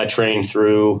 I train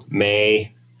through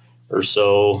May or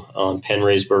so on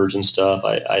pen-raised birds and stuff.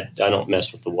 I don't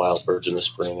mess with the wild birds in the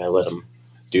spring. I let them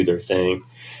do their thing.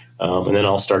 And then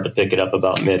I'll start to pick it up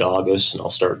about mid-August, and I'll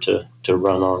start to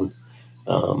run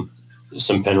on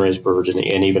some pen-raised birds and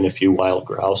even a few wild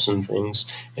grouse and things,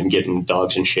 and getting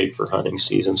dogs in shape for hunting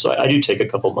season. So I do take a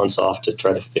couple months off to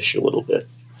try to fish a little bit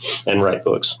and write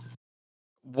books.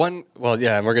 And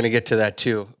we're going to get to that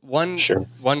too. One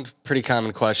pretty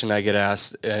common question I get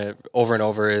asked over and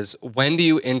over is, when do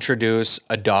you introduce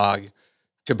a dog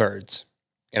to birds?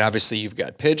 And obviously you've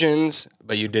got pigeons,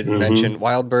 but you did mention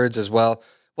wild birds as well.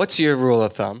 What's your rule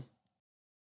of thumb?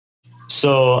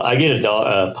 So I get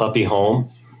a puppy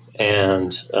home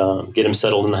and get them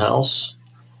settled in the house.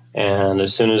 And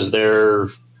as soon as they're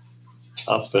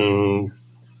up and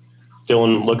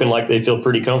looking like they feel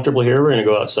pretty comfortable here, we're going to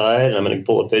go outside, and I'm going to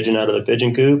pull a pigeon out of the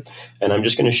pigeon coop, and I'm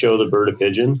just going to show the bird a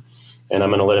pigeon, and I'm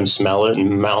going to let him smell it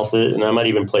and mouth it. And I might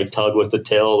even play tug with the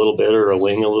tail a little bit or a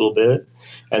wing a little bit.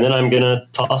 And then I'm going to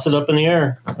toss it up in the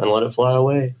air and let it fly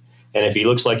away. And if he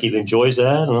looks like he enjoys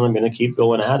that, then I'm going to keep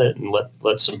going at it and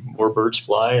let some more birds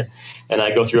fly. And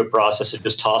I go through a process of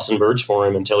just tossing birds for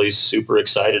him until he's super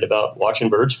excited about watching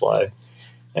birds fly.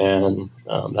 And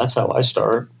that's how I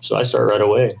start. So I start right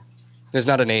away. There's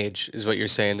not an age, is what you're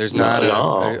saying. There's not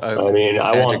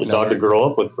I want the dog to grow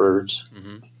up with birds.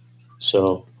 Mm-hmm.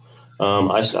 So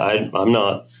I'm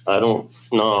not. I don't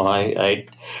know. I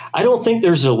don't think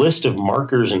there's a list of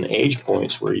markers and age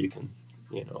points where you can,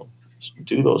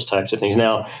 do those types of things.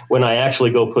 Now, when I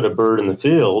actually go put a bird in the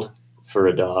field for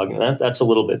a dog, that's a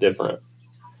little bit different.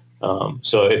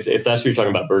 So if that's what you're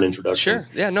talking about, bird introduction, Sure.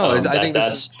 Yeah. No. I think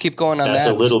keep going on that's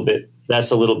that.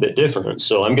 That's a little bit different.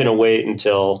 So I'm going to wait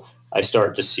until I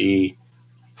start to see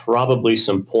probably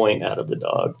some point out of the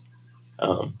dog.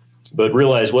 But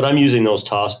realize what I'm using those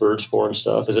toss birds for and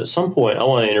stuff is at some point I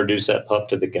want to introduce that pup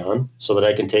to the gun so that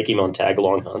I can take him on tag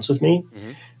along hunts with me.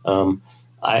 Mm-hmm.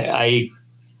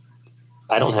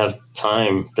 I don't have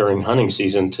time during hunting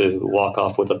season to walk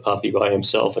off with a puppy by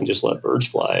himself and just let birds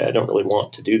fly. I don't really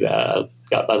want to do that.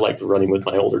 I like running with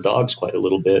my older dogs quite a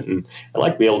little bit, and I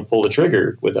like to be able to pull the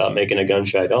trigger without making a gun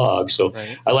shy dog. So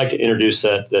right. I like to introduce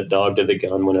that dog to the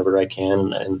gun whenever I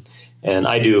can, and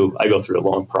I go through a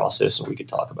long process, and we could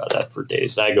talk about that for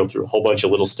days. I go through a whole bunch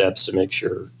of little steps to make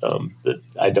sure that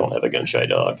I don't have a gun shy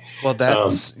dog. Well,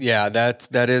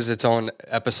 that is its own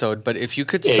episode. But if you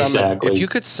could sum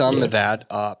that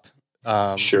up,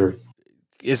 sure.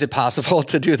 Is it possible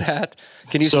to do that?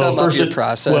 Can you sum up your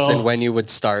process and when you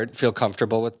would feel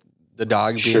comfortable with the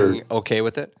dog being okay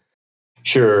with it?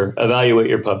 Sure. Evaluate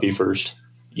your puppy first.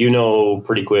 You know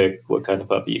pretty quick what kind of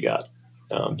puppy you got.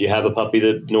 Do you have a puppy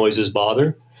that noises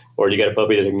bother? Or do you got a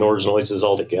puppy that ignores noises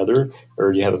altogether?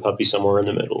 Or do you have a puppy somewhere in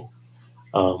the middle?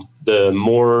 The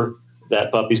more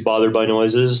that puppy's bothered by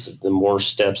noises, the more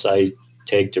steps I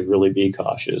take to really be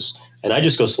cautious. And I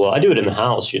just go slow. I do it in the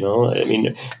house, I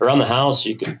mean, around the house,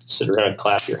 you can sit around and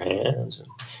clap your hands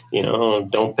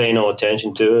and, don't pay no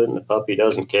attention to it. And the puppy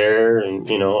doesn't care. And,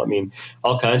 I mean,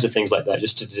 all kinds of things like that,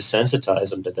 just to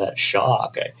desensitize them to that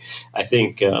shock. I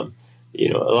think, a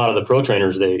lot of the pro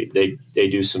trainers, they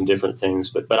do some different things,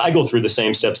 but I go through the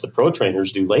same steps the pro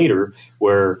trainers do later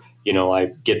where,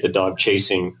 I get the dog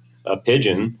chasing a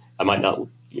pigeon. I might not,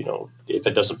 if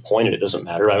it doesn't point it doesn't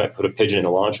matter. I might put a pigeon in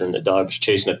a launcher and the dog's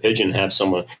chasing a pigeon and have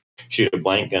someone shoot a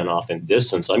blank gun off in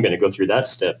distance. I'm going to go through that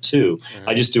step too. Mm-hmm.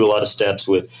 I just do a lot of steps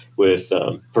with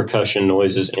percussion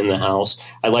noises in the house.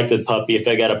 I like the puppy. If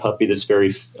I got a puppy that's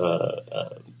very,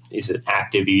 he's an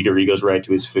active eater, he goes right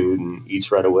to his food and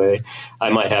eats right away. I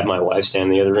might have my wife stand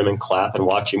in the other room and clap and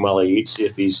watch him while he eats, see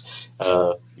if he's,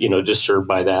 disturbed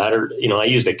by that. Or, I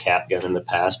used a cap gun in the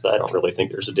past, but I don't really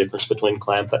think there's a difference between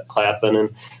clapping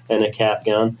and a cap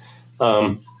gun.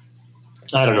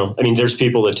 I don't know. I mean, there's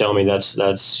people that tell me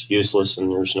that's useless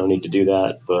and there's no need to do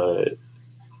that, but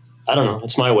I don't know.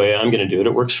 It's my way. I'm going to do it.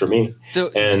 It works for me.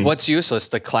 So what's useless,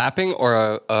 the clapping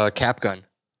or a cap gun?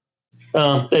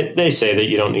 They say that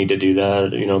you don't need to do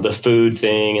that, the food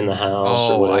thing in the house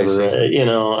or whatever, I see.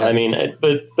 Yeah. I mean,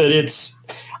 but it's,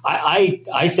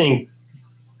 I think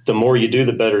the more you do,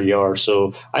 the better you are.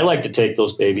 So I like to take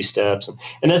those baby steps.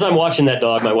 And as I'm watching that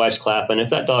dog, my wife's clapping. If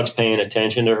that dog's paying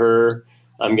attention to her,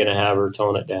 I'm going to have her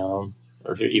tone it down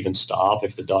or even stop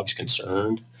if the dog's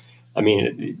concerned. I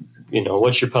mean,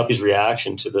 what's your puppy's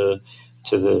reaction to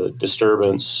the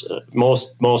disturbance?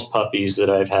 Most puppies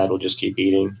that I've had will just keep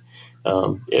eating.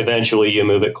 Eventually you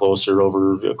move it closer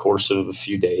over the course of a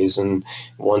few days. And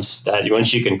once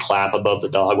you can clap above the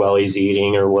dog while he's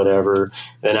eating or whatever,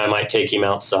 then I might take him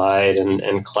outside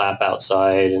and clap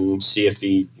outside and see if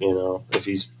if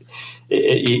he's,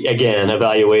 again,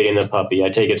 evaluating the puppy. I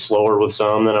take it slower with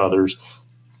some than others.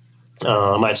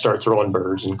 I might start throwing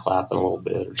birds and clapping a little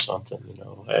bit or something,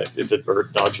 if the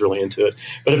dog's really into it.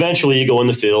 But eventually you go in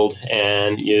the field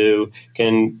and you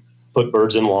can put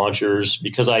birds in launchers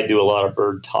because I do a lot of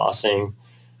bird tossing,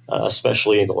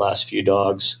 especially the last few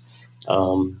dogs.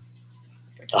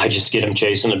 I just get them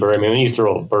chasing the bird. I mean, when you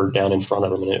throw a bird down in front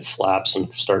of them and it flaps and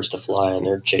starts to fly and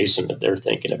they're chasing it, they're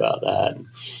thinking about that. And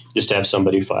just have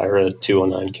somebody fire a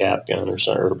 209 cap gun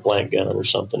or a blank gun or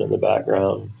something in the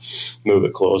background, move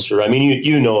it closer. I mean,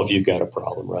 if you've got a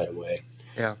problem right away.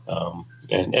 Yeah.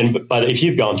 If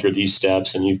you've gone through these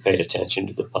steps and you've paid attention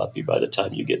to the puppy, by the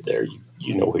time you get there,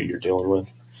 you know who you're dealing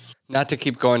with. Not to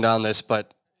keep going down this,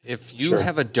 but if you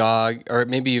have a dog, or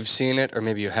maybe you've seen it, or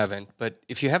maybe you haven't, but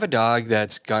if you have a dog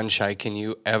that's gun shy, can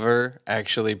you ever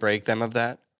actually break them of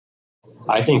that?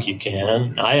 I think you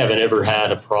can. I haven't ever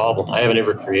had a problem. I haven't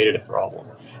ever created a problem.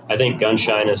 I think gun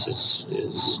shyness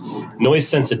is noise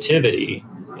sensitivity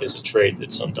is a trait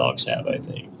that some dogs have, I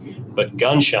think. But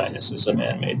gun shyness is a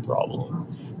man-made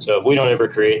problem. So if we don't ever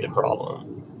create the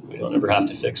problem, we don't ever have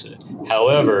to fix it.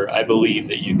 However, I believe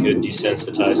that you could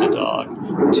desensitize a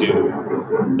dog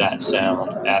to that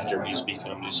sound after he's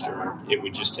become disturbed. It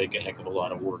would just take a heck of a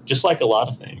lot of work, just like a lot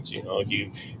of things. If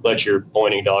you let your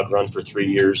pointing dog run for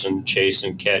 3 years and chase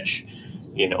and catch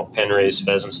pen raised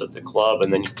pheasants at the club,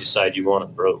 and then you decide you want a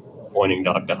broke pointing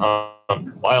dog to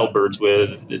hunt wild birds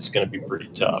with, it's going to be pretty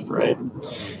tough, right?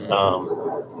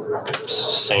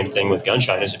 Same thing with gun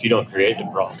shyness. If you don't create the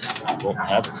problem, you won't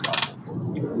have a problem.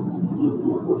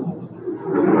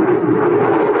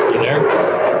 You there?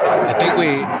 I think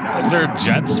Is there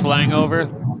jets flying over?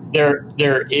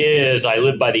 There is. I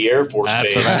live by the Air Force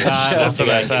That's Base. what I thought. That's what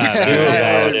I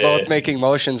thought. we're both making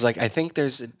motions like, I think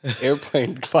there's an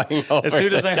airplane flying over. As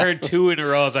soon as I heard 2 in a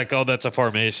row, I was like, oh, that's a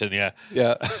formation. Yeah.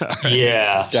 Yeah.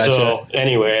 Yeah. Gotcha. So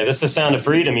anyway, that's the sound of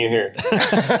freedom you hear.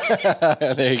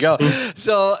 There you go.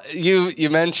 So you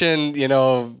mentioned,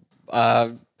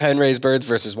 pen raised birds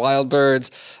versus wild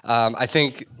birds. I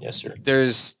think Yes, sir.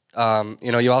 there's,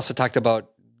 you also talked about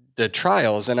the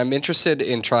trials, and I'm interested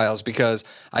in trials because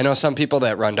I know some people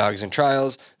that run dogs in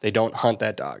trials, they don't hunt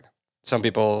that dog. Some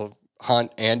people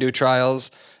hunt and do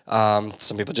trials.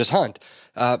 Some people just hunt.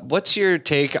 What's your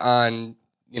take on,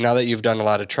 now that you've done a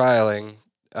lot of trialing,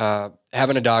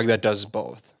 having a dog that does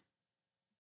both?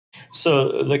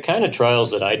 So the kind of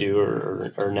trials that I do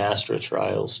are NASTRA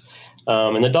trials.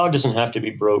 And the dog doesn't have to be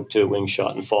broke to wing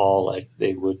shot and fall like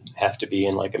they would have to be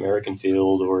in like American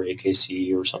Field or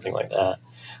AKC or something like that.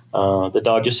 The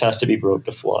dog just has to be broke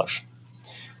to flush.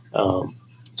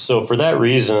 So for that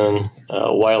reason,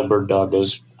 a wild bird dog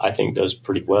does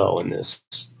pretty well in this.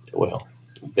 Well,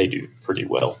 they do pretty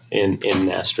well in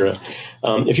NASTRA.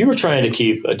 If you were trying to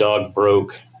keep a dog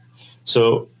broke,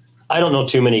 so I don't know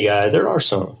too many guys, there are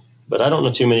some, but I don't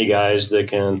know too many guys that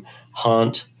can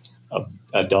hunt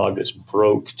a dog that's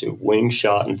broke to wing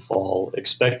shot and fall,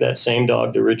 expect that same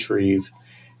dog to retrieve,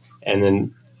 and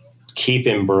then keep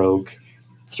him broke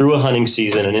through a hunting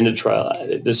season and into trial.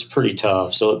 This is pretty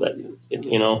tough. So that,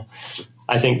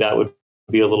 I think that would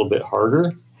be a little bit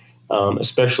harder,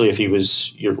 especially if he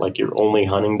was your only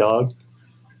hunting dog.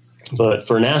 But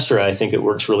for NASTRA, I think it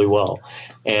works really well.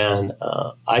 And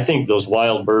I think those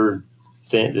wild bird,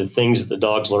 the things that the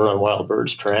dogs learn on wild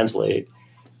birds translate.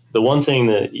 The one thing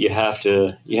that you have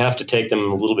to take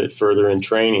them a little bit further in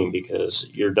training, because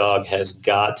your dog has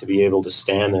got to be able to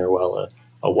stand there while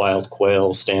a wild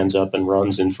quail stands up and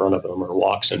runs in front of them or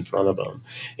walks in front of them.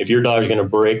 If your dog's going to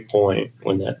break point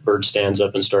when that bird stands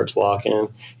up and starts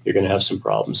walking, you're going to have some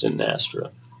problems in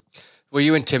NASTRA. Were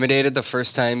you intimidated the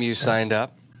first time you signed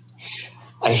up?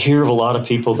 I hear of a lot of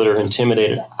people that are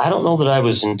intimidated. I don't know that I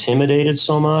was intimidated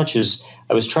so much as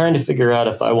I was trying to figure out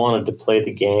if I wanted to play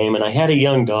the game. And I had a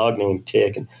young dog named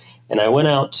Tick, and I went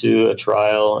out to a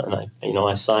trial, and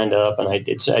I signed up, and I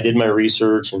did my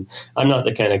research, and I'm not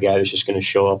the kind of guy that's just going to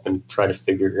show up and try to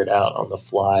figure it out on the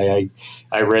fly.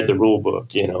 I read the rule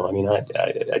book,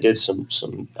 I did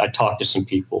I talked to some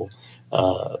people.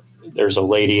 There's a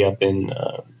lady up in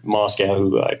Moscow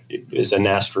who is a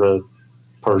NASTRA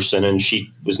person, and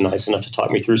she was nice enough to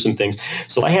talk me through some things.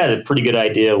 So I had a pretty good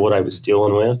idea of what I was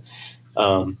dealing with.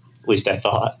 At least I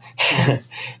thought.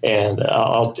 And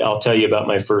I'll tell you about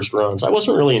my first runs. I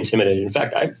wasn't really intimidated. In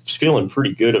fact, I was feeling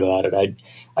pretty good about it.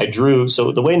 I drew.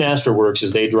 So the way NASTRA works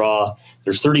is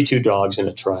there's 32 dogs in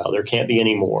a trial. There can't be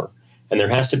any more. And there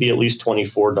has to be at least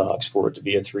 24 dogs for it to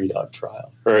be a 3-dog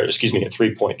trial, or a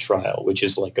 3-point trial, which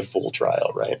is like a full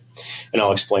trial, right? And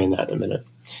I'll explain that in a minute.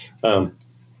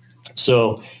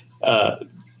 So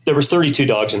there was 32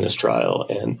 dogs in this trial,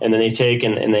 and then they take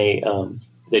and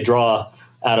they draw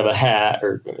out of a hat,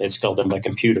 or it's called in my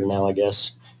computer now, I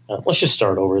guess. Let's just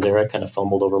start over there. I kind of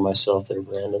fumbled over myself there,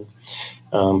 Brandon.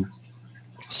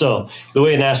 So the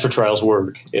way NASTRA trials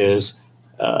work is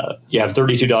you have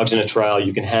 32 dogs in a trial.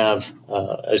 You can have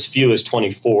as few as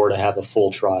 24 to have a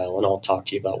full trial, and I'll talk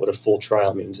to you about what a full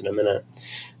trial means in a minute.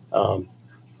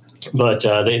 But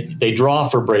they draw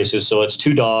for braces, so it's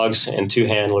 2 dogs and 2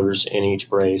 handlers in each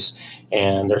brace,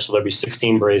 and there'll be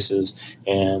 16 braces,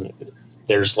 and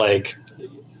there's like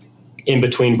in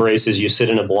between braces you sit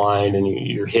in a blind and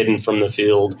you're hidden from the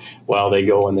field while they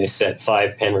go and they set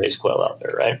 5 pen raised quail out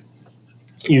there, right?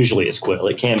 Usually it's quail.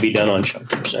 It can be done on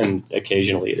chunkers, and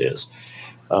occasionally it is,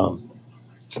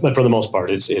 but for the most part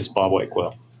it's bobwhite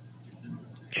quail.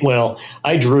 Well,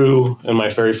 I drew in my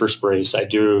very first brace, I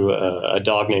drew a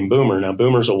dog named Boomer. Now,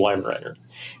 Boomer's a Weimaraner.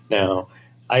 Now,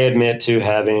 I admit to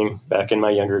having, back in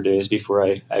my younger days,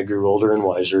 before I grew older and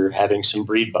wiser, having some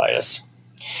breed bias.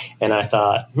 And I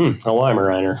thought, a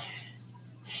Weimaraner.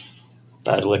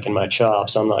 I was licking my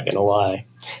chops, I'm not going to lie.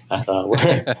 I thought,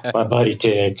 my buddy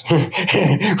Tick,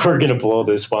 we're going to blow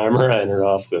this Weimaraner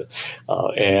off the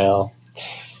L.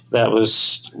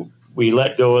 We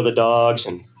let go of the dogs,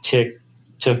 and Tick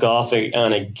took off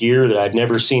on a gear that I'd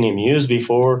never seen him use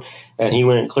before. And he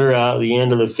went clear out the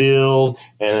end of the field,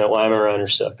 and that Weimaraner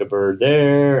stuck a bird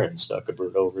there and stuck a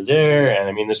bird over there. And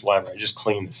I mean, this Weimaraner just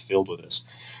cleaned the field with us.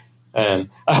 And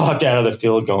I walked out of the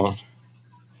field going,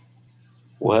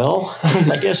 well,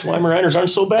 I guess Weimaraners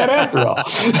aren't so bad after all.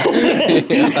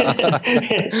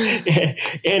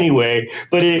 Anyway,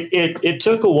 but it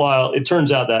took a while. It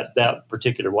turns out that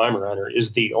particular Weimaraner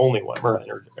is the only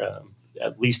Weimaraner,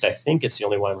 at least I think it's the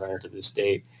only Weimaraner to this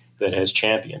day that has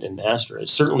championed in NASTRA.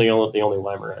 It's certainly the only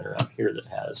Weimaraner out here that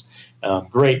has.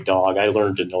 Great dog. I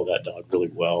learned to know that dog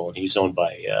really well, and he's owned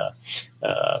by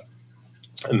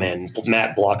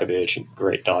Matt Blokovich,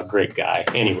 great dog, great guy.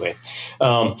 Anyway,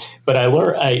 but I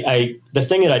learned. The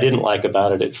thing that I didn't like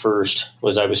about it at first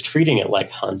was I was treating it like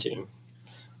hunting,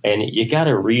 and you got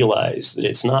to realize that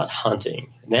it's not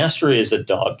hunting. NASTRA is a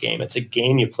dog game. It's a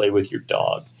game you play with your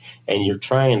dog, and you're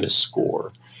trying to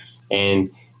score, and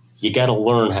you got to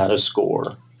learn how to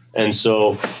score. And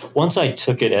so once I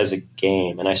took it as a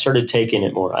game, and I started taking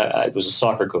it more. I was a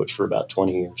soccer coach for about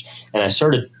 20 years, and I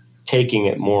started taking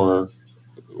it more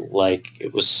like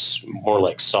it was more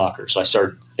like soccer. So I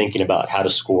started thinking about how to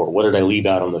score. What did I leave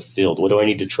out on the field? What do I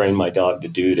need to train my dog to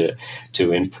do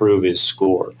to improve his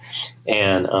score?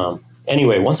 And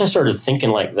anyway, once I started thinking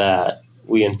like that,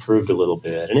 we improved a little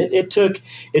bit. And it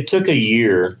took a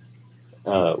year.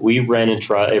 We ran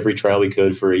and every trial we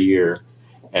could for a year,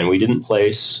 and we didn't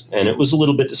place, and it was a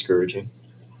little bit discouraging.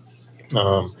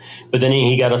 But then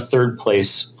he got a third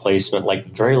place placement, like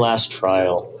the very last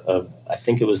trial of, I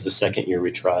think it was the second year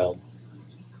we trialed.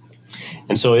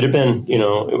 And so it had been,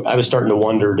 I was starting to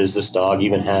wonder, does this dog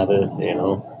even have it,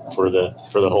 for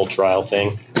the whole trial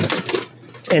thing?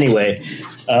 Anyway,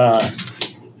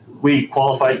 we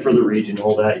qualified for the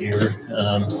regional that year,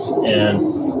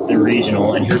 and the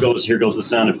regional, and here goes the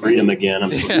sound of freedom again.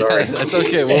 I'm so sorry. That's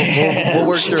okay. We'll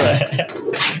work through it.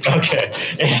 Okay.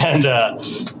 And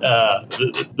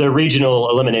the regional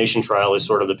elimination trial is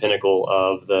sort of the pinnacle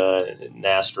of the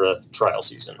NASTRA trial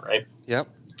season, right? Yep.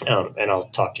 And I'll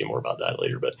talk to you more about that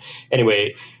later. But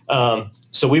anyway,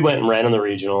 so we went and ran on the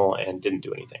regional and didn't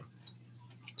do anything.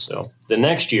 So the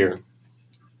next year,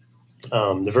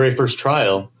 the very first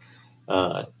trial,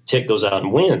 Tick goes out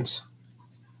and wins.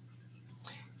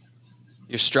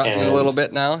 You're strutting a little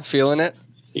bit now, feeling it?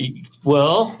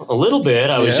 Well, a little bit.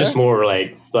 I was just more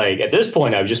like at this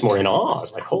point, I was just more in awe. I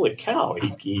was like, holy cow,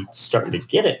 he's starting to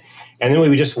get it. And then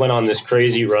we just went on this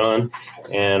crazy run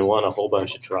and won a whole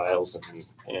bunch of trials.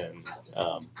 And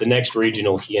the next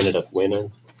regional, he ended up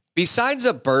winning. Besides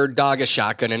a bird, dog, a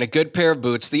shotgun, and a good pair of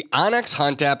boots, the onX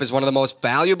Hunt app is one of the most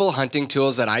valuable hunting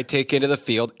tools that I take into the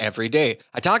field every day.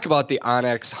 I talk about the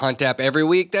onX Hunt app every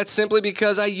week. That's simply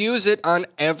because I use it on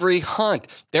every hunt.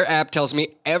 Their app tells me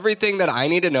everything that I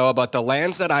need to know about the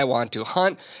lands that I want to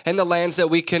hunt and the lands that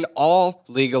we can all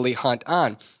legally hunt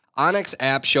on. onX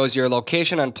app shows your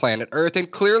location on planet Earth and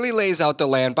clearly lays out the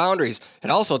land boundaries. It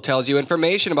also tells you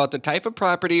information about the type of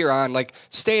property you're on, like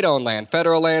state-owned land,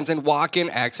 federal lands, and walk-in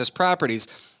access properties.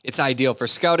 It's ideal for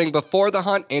scouting before the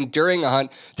hunt and during a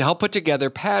hunt to help put together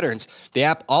patterns. The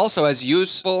app also has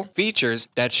useful features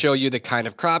that show you the kind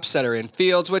of crops that are in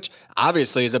fields, which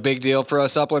obviously is a big deal for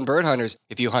us upland bird hunters.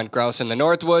 If you hunt grouse in the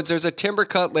Northwoods, there's a timber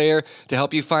cut layer to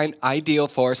help you find ideal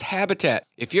forest habitat.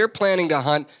 If you're planning to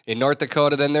hunt in North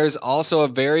Dakota, then there's also a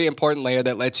very important layer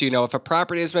that lets you know if a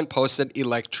property has been posted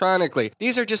electronically.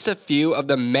 These are just a few of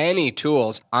the many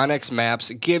tools onX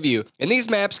Maps give you, and these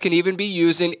maps can even be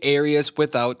used in areas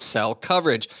without cell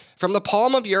coverage. From the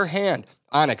palm of your hand,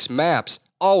 onX Maps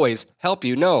always help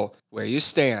you know where you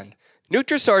stand.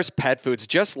 Nutrisource Pet Foods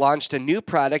just launched a new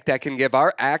product that can give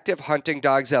our active hunting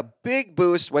dogs a big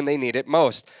boost when they need it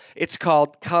most. It's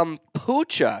called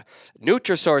Kombucha.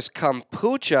 Nutrisource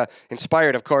Kombucha,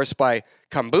 inspired of course by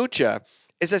kombucha,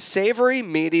 is a savory,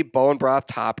 meaty bone broth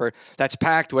topper that's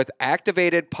packed with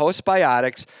activated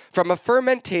postbiotics from a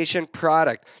fermentation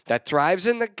product that thrives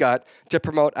in the gut to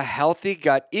promote a healthy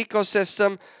gut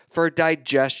ecosystem for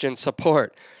digestion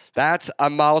support. That's a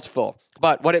mouthful.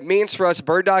 But what it means for us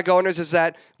bird dog owners is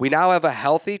that we now have a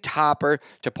healthy topper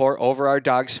to pour over our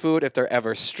dog's food if they're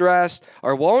ever stressed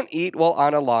or won't eat while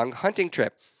on a long hunting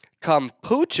trip.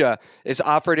 Kombucha is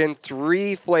offered in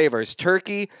 3 flavors: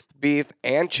 turkey, beef,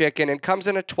 and chicken, and comes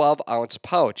in a 12-ounce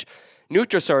pouch.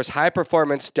 Nutrisource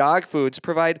high-performance dog foods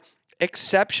provide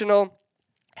exceptional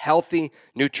healthy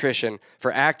nutrition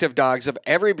for active dogs of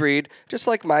every breed, just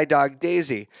like my dog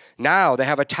Daisy. Now they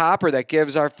have a topper that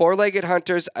gives our 4-legged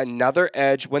hunters another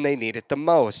edge when they need it the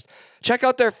most. Check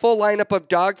out their full lineup of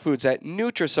dog foods at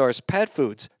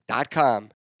NutrisourcePetFoods.com.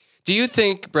 Do you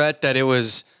think, Brett, that it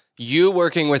was you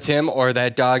working with him or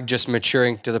that dog just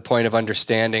maturing to the point of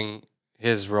understanding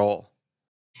his role?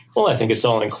 Well, I think it's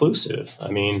all inclusive.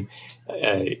 I mean,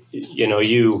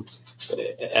 you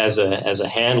as a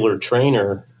handler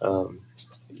trainer,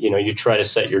 you try to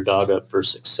set your dog up for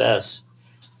success,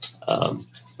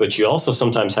 but you also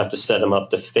sometimes have to set them up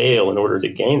to fail in order to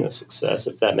gain the success,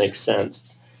 if that makes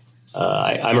sense.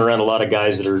 I'm around a lot of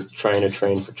guys that are trying to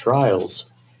train for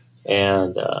trials,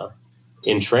 and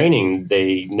in training,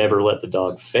 they never let the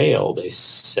dog fail. They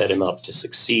set him up to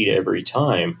succeed every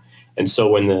time. And so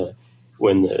when the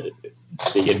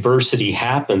adversity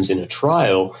happens in a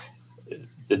trial,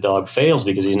 the dog fails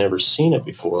because he's never seen it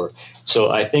before. So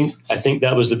I think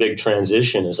that was the big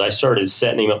transition. Is I started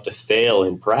setting him up to fail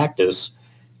in practice,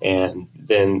 and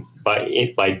then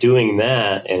by doing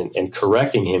that and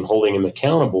correcting him, holding him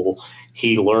accountable,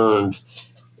 he learned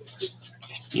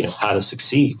how to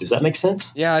succeed. Does that make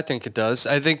sense? Yeah, I think it does.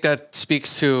 I think that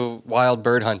speaks to wild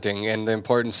bird hunting and the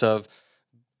importance of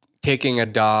taking a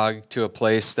dog to a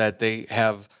place that they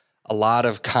have a lot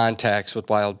of contacts with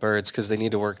wild birds because they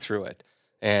need to work through it.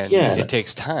 And it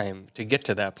takes time to get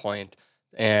to that point.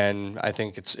 And I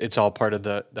think it's all part of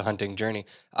the hunting journey.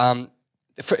 In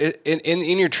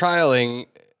your trialing,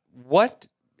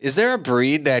 is there a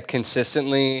breed that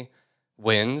consistently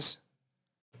wins?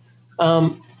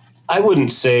 I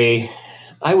wouldn't say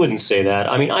that.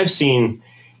 I mean, I've seen,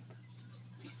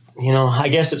 I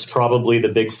guess it's probably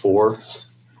the big four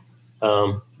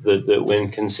that win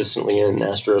consistently in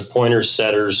Astra: pointers,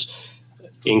 setters,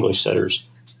 English setters,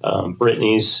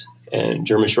 Brittany's, and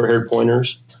German short-haired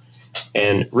pointers.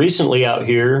 And recently out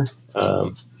here,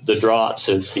 the draughts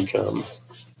have become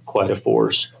quite a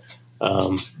force.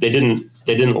 They didn't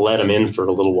let them in for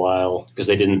a little while because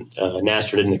they didn't.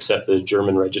 NASTRA didn't accept the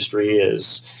German registry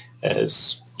as an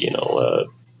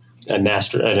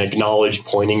acknowledged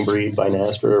pointing breed by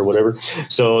NASTRA or whatever.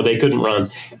 So they couldn't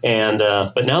run. And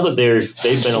but now that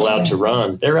they've been allowed to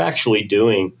run, they're actually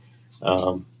doing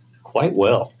quite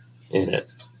well in it.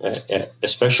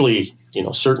 Especially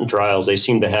certain trials, they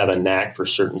seem to have a knack for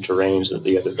certain terrains that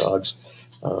the other dogs.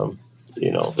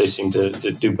 They seem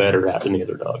to do better at than the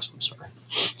other dogs. I'm sorry.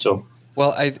 So.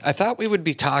 Well, I thought we would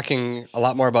be talking a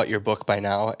lot more about your book by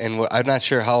now, and I'm not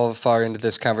sure how far into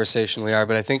this conversation we are,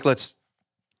 but I think let's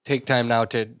take time now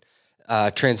to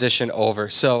transition over.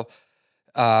 So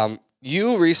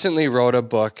you recently wrote a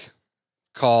book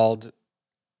called,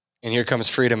 and here comes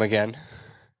freedom again.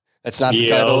 That's not the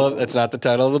title. That's not the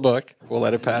title of the book. We'll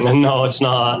let it pass. No, it's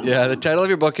not. Yeah, the title of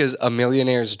your book is A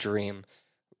Millionaire's Dream.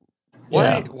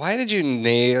 Why did you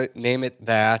name it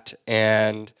that?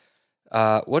 And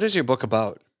what is your book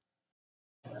about?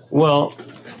 Well,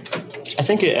 I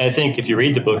think if you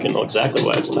read the book, you'll know exactly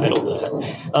why it's titled that.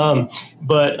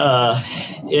 But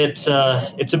it's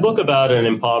a book about an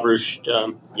impoverished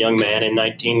young man in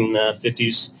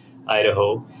 1950s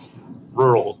Idaho,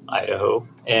 rural Idaho,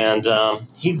 and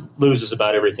he loses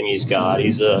about everything he's got.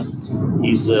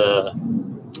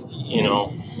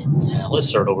 Let's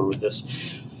start over with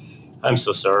this. I'm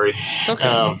so sorry. It's okay.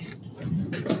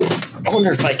 I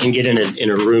wonder if I can get in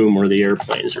a room where the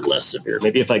airplanes are less severe.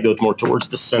 Maybe if I go more towards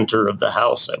the center of the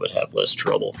house, I would have less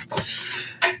trouble.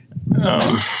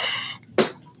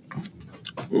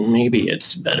 Maybe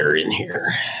it's better in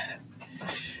here.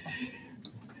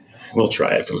 We'll try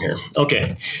it from here.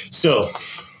 Okay. So,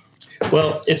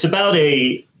 it's about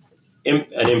an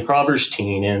impoverished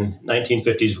teen in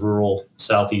 1950s rural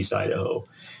southeast Idaho.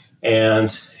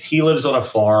 And he lives on a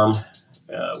farm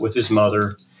with his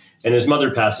mother. And his mother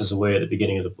passes away at the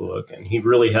beginning of the book, and he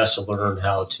really has to learn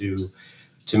how to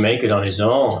make it on his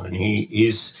own. And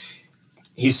he's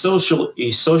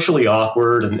socially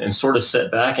awkward and sort of set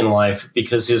back in life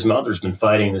because his mother's been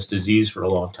fighting this disease for a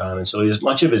long time, and so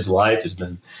much of his life has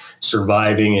been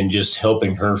surviving and just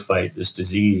helping her fight this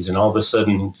disease. And all of a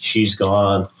sudden, she's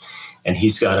gone, and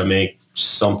he's got to make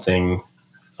something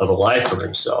of a life for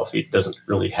himself. He doesn't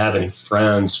really have any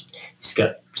friends. He's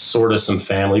got sort of some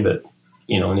family, but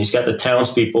and he's got the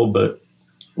townspeople, but,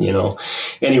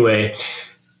 anyway,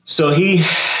 so he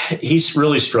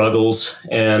really struggles,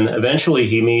 and eventually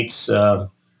he meets up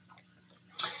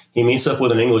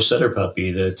with an English setter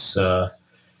puppy that's kind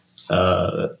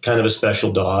of a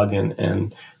special dog,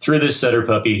 and through this setter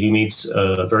puppy, he meets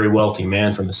a very wealthy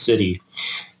man from the city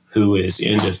who is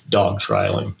into dog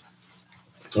trialing,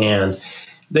 and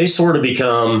they sort of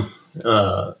become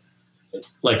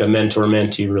like a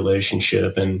mentor-mentee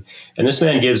relationship. And this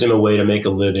man gives him a way to make a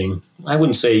living. I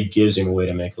wouldn't say he gives him a way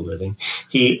to make a living.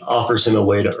 He offers him a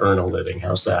way to earn a living.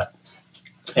 How's that?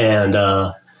 And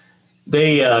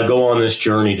they go on this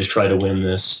journey to try to win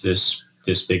this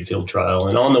big field trial.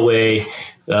 And on the way,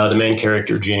 the main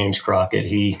character, James Crockett,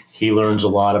 he learns a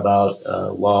lot about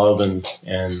love and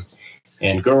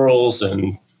and girls,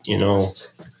 and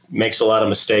makes a lot of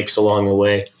mistakes along the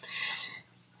way.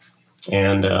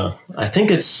 And I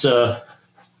think it's I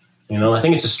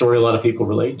think it's a story a lot of people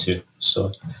relate to.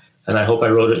 So, and I hope I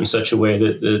wrote it in such a way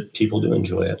that people do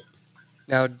enjoy it.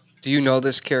 Now, do you know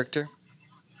this character?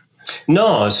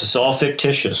 No, this is all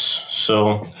fictitious.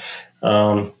 So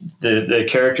the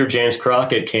character James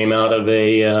Crockett came out of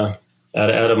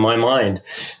out of my mind.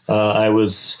 I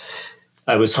was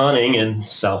hunting in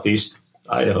southeast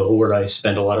Idaho, where I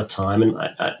spent a lot of time, and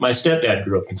my stepdad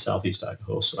grew up in southeast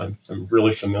Idaho, so I'm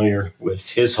really familiar with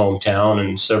his hometown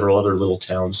and several other little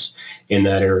towns in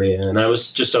that area. And I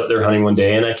was just up there hunting one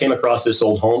day, and I came across this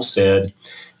old homestead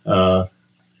while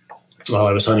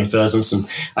I was hunting pheasants, and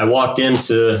I walked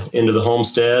into the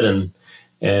homestead,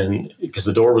 and because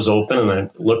the door was open, and I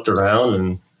looked around,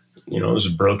 and it was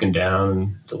broken down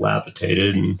and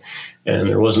dilapidated, and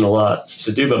there wasn't a lot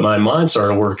to do. But my mind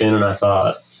started working, and I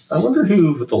thought, I wonder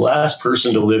who the last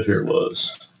person to live here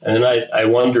was. And I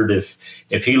wondered if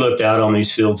he looked out on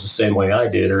these fields the same way I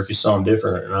did, or if he saw them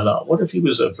different. And I thought, what if he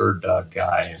was a bird dog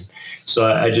guy? And so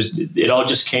it all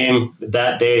just came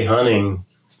that day hunting.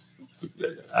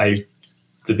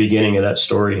 The beginning of that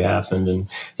story happened, and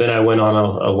then I went on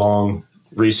a long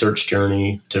research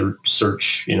journey to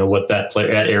search, what that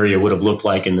area would have looked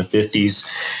like in the 50s.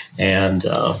 And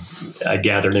I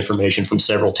gathered information from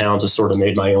several towns and sort of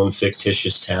made my own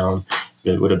fictitious town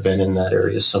that would have been in that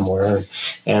area somewhere,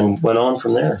 and went on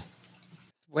from there.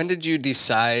 When did you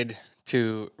decide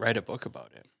to write a book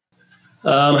about it?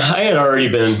 I had already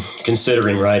been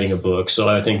considering writing a book, so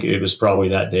I think it was probably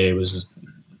that day was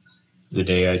the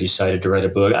day I decided to write a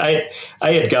book. I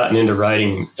had gotten into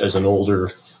writing as an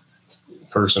older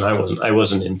person. I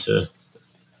wasn't into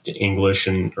English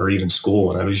or even school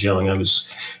when I was young. I was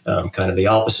kind of the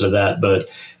opposite of that. But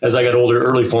as I got older,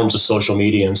 early forms of social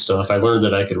media and stuff, I learned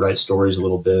that I could write stories a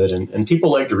little bit. And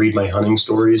people like to read my hunting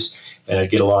stories. And I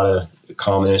get a lot of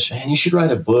comments, man, you should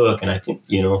write a book. And I think,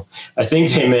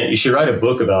 they meant you should write a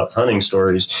book about hunting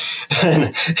stories.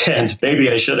 and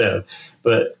maybe I should have.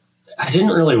 But I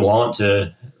didn't really want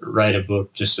to write a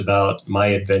book just about my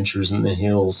adventures in the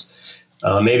hills.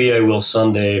 Maybe I will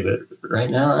someday, but right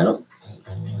now I don't.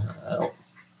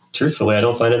 Truthfully, I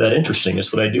don't find it that interesting.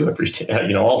 It's what I do every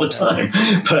day, all the time.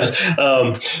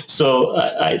 But so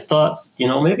I thought,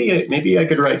 maybe I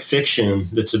could write fiction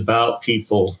that's about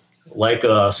people like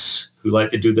us who like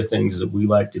to do the things that we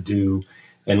like to do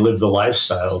and live the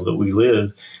lifestyle that we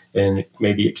live. And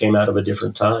maybe it came out of a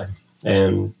different time,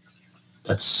 and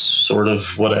that's sort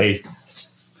of what I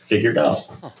figured out.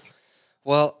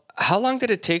 Well, how long did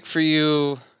it take for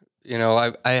you?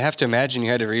 I have to imagine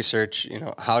you had to research,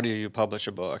 how do you publish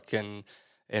a book and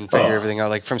figure everything out?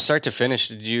 Like from start to finish,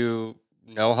 did you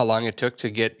know how long it took to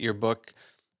get your book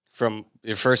from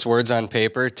your first words on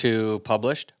paper to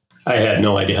published? I had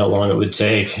no idea how long it would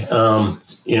take. I'm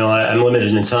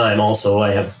limited in time. Also,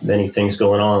 I have many things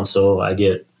going on, so I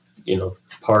get,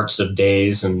 parts of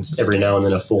days and every now and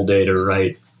then a full day to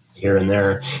write here and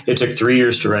there. It took 3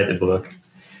 years to write the book.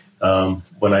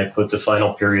 When I put the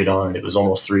final period on it was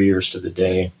almost 3 years to the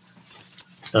day.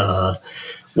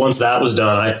 Once that was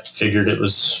done, I figured it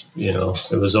was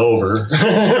over,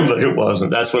 but it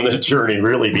wasn't. That's when the journey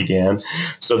really began.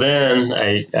 So then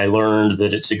I learned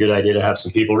that it's a good idea to have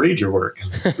some people read your work.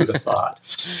 Who'd have thought?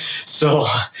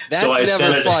 That's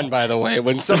never fun, by the way.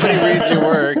 When somebody reads your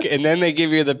work and then they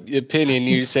give you the opinion,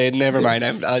 you say, "Never mind,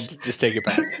 I'll just take it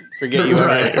back. Forget you."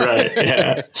 Right,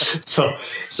 yeah. So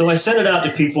I sent it out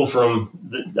to people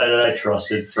that I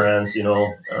trusted, friends,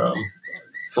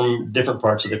 from different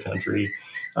parts of the country.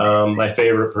 My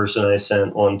favorite person I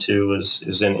sent one to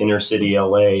is in inner city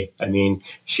LA. I mean,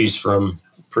 she's from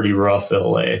pretty rough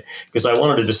LA, because I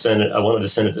wanted to send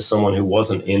it to someone who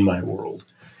wasn't in my world,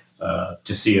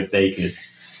 to see if they could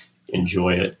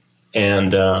enjoy it.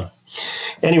 And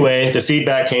anyway, the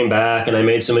feedback came back, and I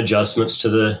made some adjustments to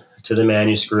the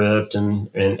manuscript and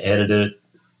edited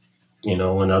it,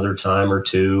 another time or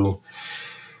two.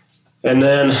 And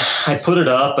then I put it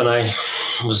up, and I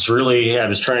was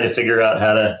trying to figure out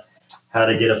how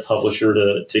to get a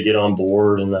publisher to get on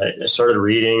board. And I started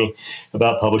reading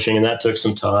about publishing, and that took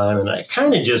some time, and I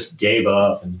kind of just gave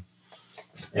up.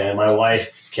 And my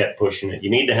wife kept pushing it. You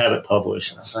need to have it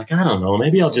published. And I was like, I don't know,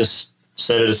 maybe I'll just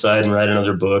set it aside and write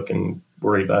another book and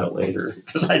worry about it later,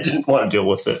 because I didn't want to deal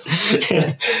with it.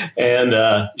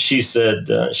 And she said,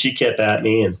 she kept at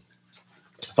me, and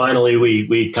finally,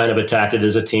 we kind of attacked it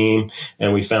as a team,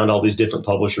 and we found all these different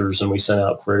publishers, and we sent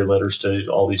out query letters to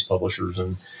all these publishers,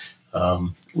 and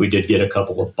we did get a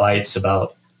couple of bites.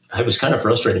 It was kind of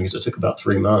frustrating because it took about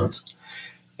 3 months,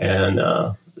 and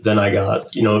then I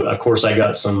got, of course, I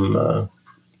got some of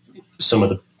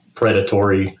the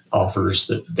predatory offers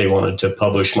that they wanted to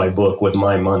publish my book with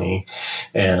my money,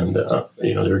 and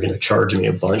they were going to charge me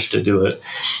a bunch to do it.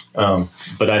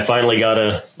 But I finally got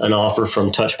an offer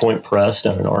from Touchpoint Press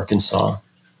down in Arkansas,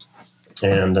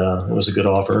 and it was a good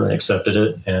offer. I accepted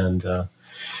it, and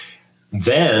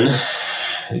then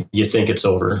you think it's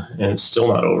over, and it's still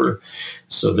not over.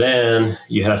 So then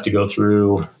you have to go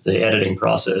through the editing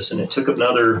process, and it took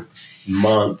another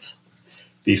month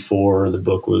before the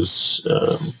book was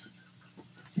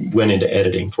went into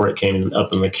editing, before it came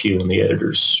up in the queue in the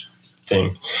editor's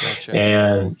thing. Gotcha.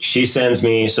 And she sends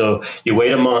me, so you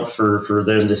wait a month for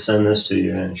them to send this to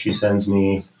you, and she sends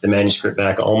me the manuscript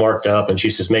back all marked up, and she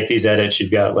says, make these edits.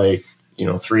 You've got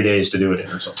 3 days to do it in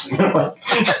or something. I'm like,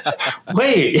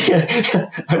 wait,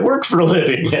 I work for a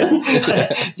living, man.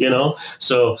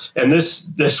 So, and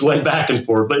this went back and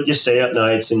forth, but you stay up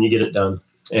nights and you get it done.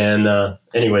 And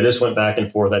anyway, this went back and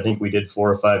forth. I think we did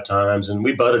 4 or 5 times, and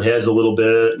we butted heads a little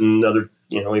bit, and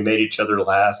we made each other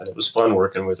laugh, and it was fun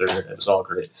working with her. It was all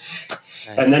great.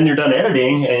 Nice. And then you're done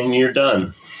editing, and you're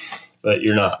done, but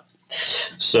you're not.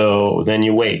 So then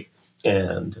you wait,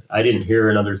 and I didn't hear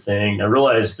another thing. I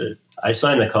realized that I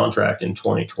signed the contract in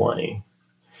 2020,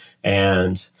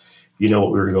 and you know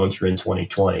what we were going through in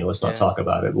 2020. Let's not talk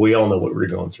about it. We all know what we were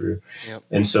going through. Yep.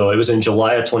 And so it was in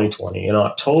July of 2020. In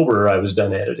October, I was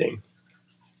done editing.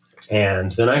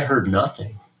 And then I heard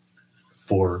nothing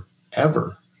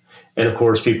forever. And of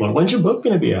course, people are, when's your book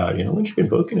going to be out? When's your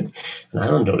book going to be? And I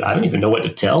don't know. I don't even know what to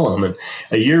tell them. And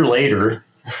a year later,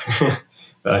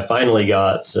 I finally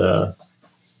got, a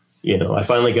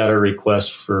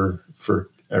request for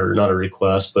or not a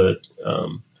request, but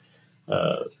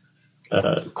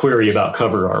query about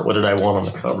cover art. What did I want on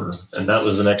the cover? And that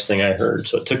was the next thing I heard.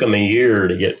 So it took them a year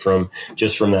to get from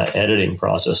that editing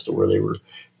process to where they were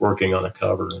working on a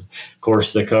cover. And of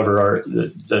course, the cover art,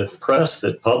 the press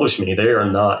that published me, they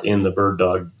are not in the bird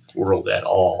dog world at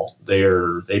all.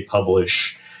 They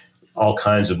publish all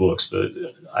kinds of books, but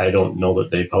I don't know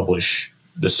that they publish.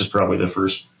 This is probably the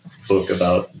first book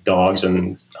about dogs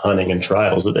and hunting and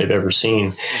trials that they've ever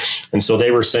seen. And so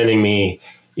they were sending me,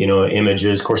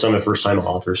 images. Of course, I'm a first-time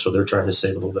author, so they're trying to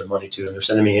save a little bit of money too. And they're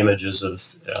sending me images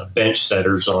of bench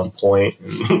setters on point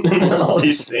and all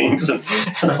these things. And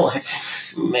I'm like,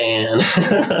 man,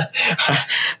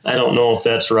 I don't know if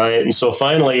that's right. And so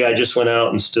finally, I just went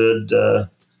out and stood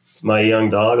my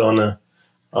young dog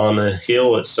on the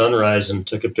hill at sunrise and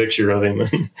took a picture of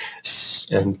him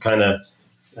and kind of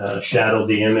shadowed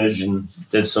the image and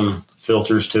did some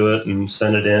filters to it and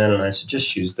sent it in. And I said,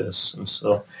 just use this. And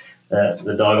so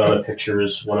the dog on the picture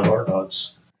is one of our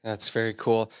dogs. That's very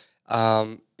cool.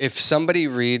 If somebody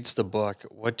reads the book,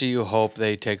 what do you hope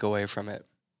they take away from it?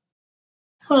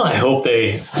 Well, I hope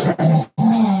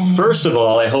first of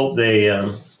all, I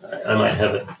might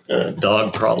have a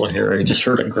dog problem here. I just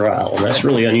heard a growl, and that's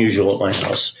really unusual at my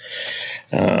house.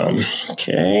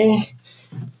 Okay.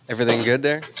 Everything good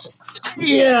there?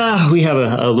 Yeah, we have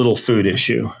a little food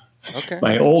issue. Okay.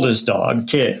 My oldest dog,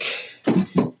 Tick,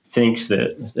 thinks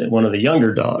that one of the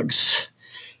younger dogs'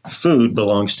 food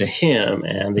belongs to him,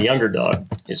 and the younger dog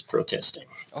is protesting.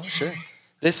 Oh, sure.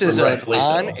 This is an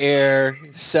on-air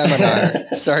seminar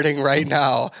starting right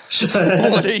now.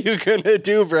 What are you going to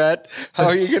do, Brett? How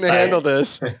are you going to handle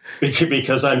this?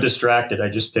 Because I'm distracted. I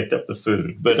just picked up the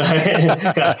food. But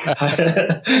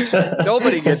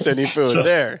nobody gets any food. So,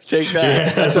 there, take that.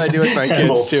 Yeah. That's what I do with my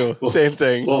kids, too. Same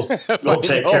thing. We'll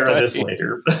take care of this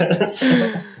later.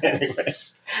 Anyway,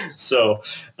 so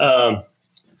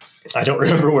I don't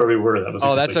remember where we were. That was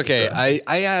that's okay.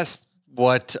 I asked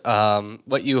what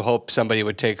you hope somebody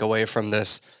would take away from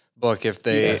this book if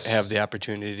they have the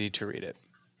opportunity to read it.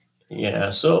 Yeah.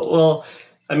 So, well,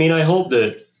 I mean, I hope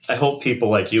people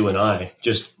like you and I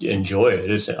just enjoy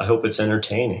it. I hope it's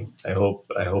entertaining. I hope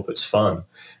it's fun.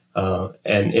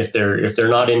 And if they're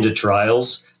not into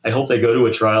trials, I hope they go to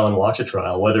a trial and watch a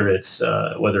trial, whether it's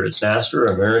NASTR or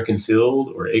American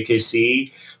Field or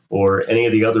AKC or any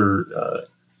of the other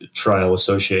trial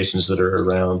associations that are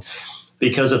around.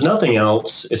 Because if nothing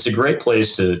else, it's a great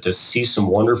place to see some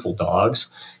wonderful dogs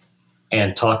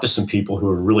and talk to some people who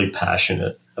are really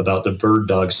passionate about the bird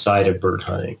dog side of bird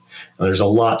hunting. Now, there's a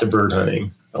lot to bird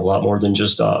hunting, a lot more than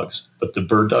just dogs. But the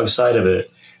bird dog side of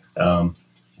it,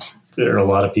 there are a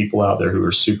lot of people out there who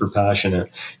are super passionate.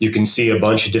 You can see a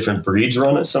bunch of different breeds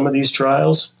run at some of these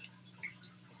trials.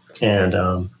 And,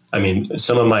 I mean,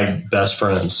 some of my best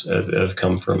friends have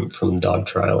come from dog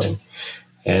trialing.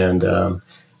 And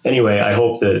anyway, I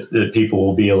hope that people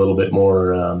will be a little bit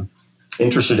more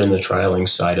interested in the trialing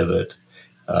side of it.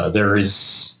 There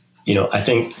is I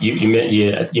think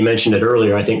you mentioned it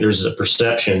earlier. I think there's a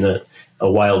perception that a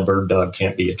wild bird dog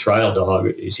can't be a trial dog.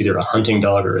 It's either a hunting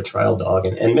dog or a trial dog,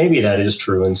 and maybe that is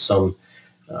true in some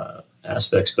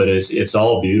aspects, but it's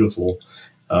all beautiful.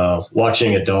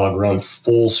 Watching a dog run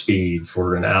full speed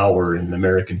for an hour in an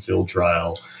American field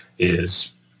trial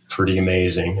is pretty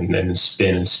amazing, and then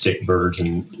spin and stick birds,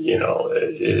 and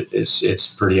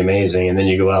it's pretty amazing. And then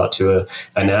you go out to a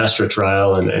NASTRA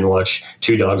trial and watch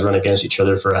two dogs run against each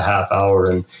other for a half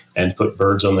hour and put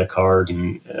birds on the card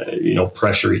and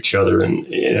pressure each other, and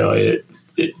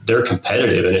they're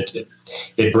competitive, and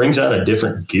it brings out a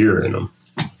different gear in them.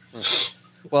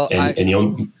 Well,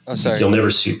 you'll never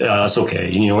see. It's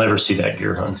okay. You'll never see that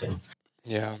gear hunting.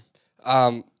 Yeah.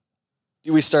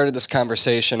 We started this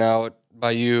conversation out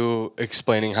by you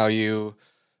explaining how you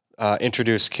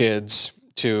introduce kids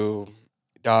to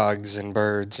dogs and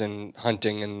birds and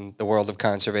hunting in the world of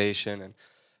conservation. And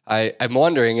I'm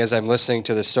wondering, as I'm listening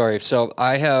to the story, so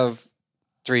I have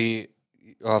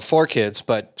four kids,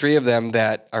 but three of them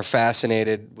that are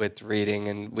fascinated with reading,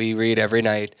 and we read every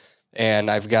night.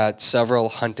 And I've got several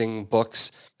hunting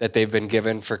books that they've been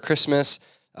given for Christmas.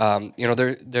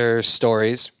 They're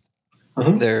stories.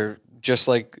 Mm-hmm. They're just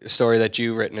like a story that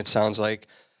you've written, it sounds like.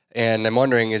 And I'm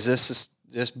wondering, is this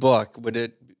book, would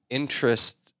it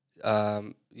interest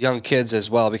young kids as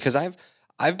well? Because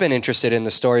I've been interested in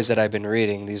the stories that I've been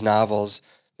reading, these novels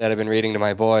that I've been reading to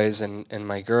my boys and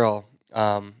my girl.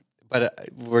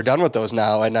 But we're done with those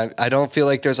now, and I don't feel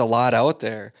like there's a lot out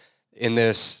there in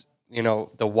this,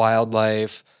 the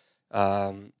wildlife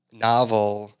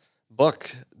novel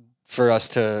book for us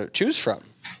to choose from.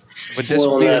 Would this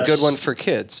be a good one for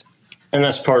kids? And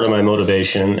that's part of my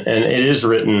motivation. And it is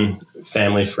written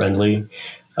family friendly.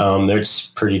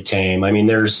 It's pretty tame. I mean,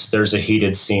 there's a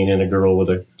heated scene in a girl with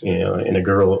a girl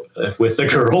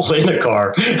in a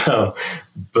car,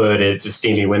 but it's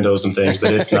steamy windows and things.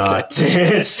 But it's not.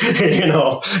 It's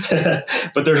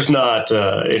but there's not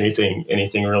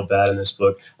anything real bad in this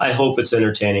book. I hope it's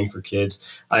entertaining for kids.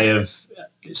 I have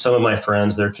some of my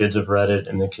friends, their kids have read it,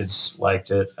 and the kids liked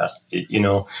it.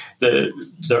 The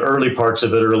early parts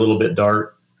of it are a little bit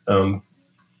dark.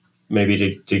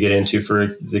 Maybe to get into for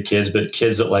the kids, but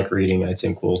kids that like reading, I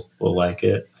think will like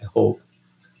it. I hope.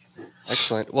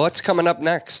 Excellent. What's coming up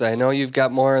next? I know you've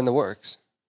got more in the works.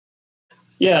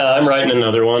 Yeah, I'm writing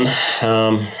another one.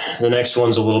 The next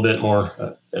one's a little bit more,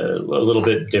 a little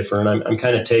bit different. I'm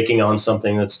kind of taking on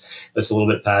something that's a little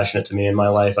bit passionate to me in my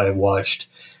life. I've watched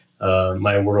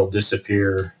my world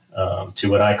disappear to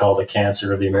what I call the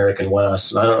cancer of the American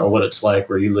West. And I don't know what it's like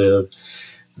where you live.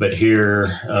 But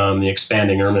here, the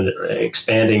expanding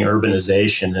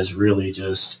urbanization has really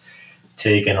just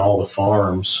taken all the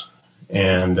farms,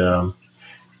 and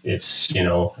it's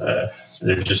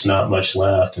there's just not much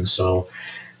left. And so,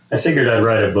 I figured I'd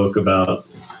write a book about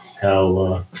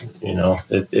how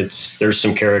there's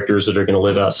some characters that are going to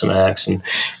live out some acts,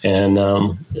 and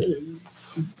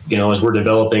as we're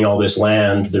developing all this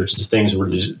land, there's just things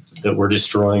that we're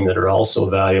destroying that are also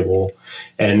valuable.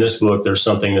 And in this book, there's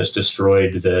something that's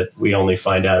destroyed that we only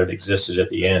find out it existed at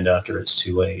the end after it's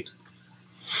too late.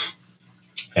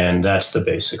 And that's the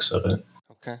basics of it.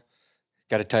 Okay.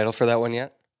 Got a title for that one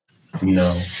yet?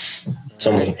 No.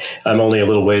 I'm only a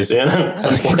little ways in.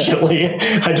 Unfortunately,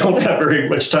 I don't have very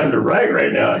much time to write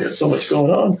right now. I got so much going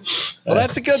on. Well,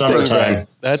 that's a good thing, Brett.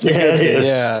 That's a good thing.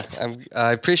 Yeah.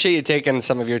 I appreciate you taking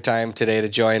some of your time today to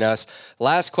join us.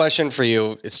 Last question for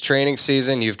you. It's training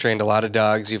season. You've trained a lot of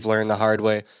dogs. You've learned the hard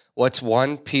way. What's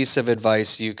one piece of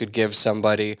advice you could give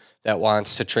somebody that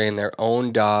wants to train their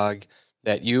own dog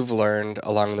that you've learned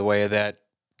along the way that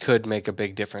could make a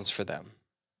big difference for them?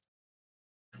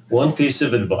 One piece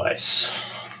of advice.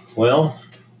 Well,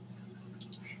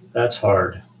 that's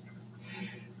hard.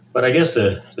 But I guess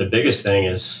the biggest thing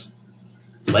is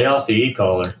lay off the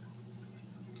e-collar.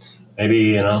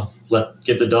 Maybe,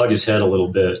 get the dog his head a little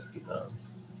bit.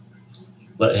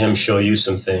 Let him show you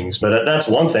some things. But that's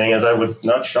one thing, as I would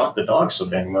not shock the dog so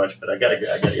dang much, but I gotta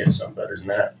get something better than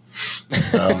that.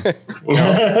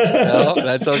 No,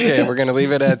 that's okay. We're going to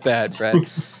leave it at that, Brett.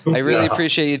 I really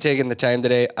appreciate you taking the time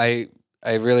today.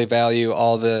 I really value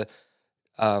all the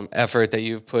effort that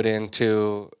you've put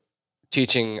into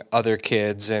teaching other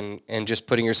kids and just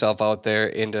putting yourself out there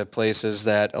into places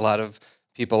that a lot of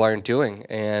people aren't doing.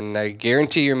 And I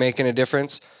guarantee you're making a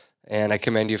difference, and I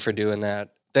commend you for doing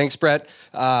that. Thanks, Brett.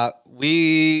 If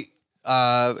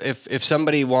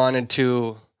somebody wanted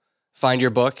to find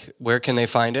your book, where can they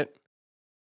find it?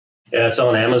 Yeah, it's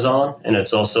on Amazon, and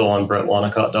it's also on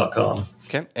brettwanacott.com.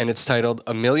 Okay, and it's titled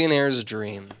A Millionaire's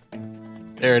Dream.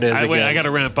 There it is again. Wait, I got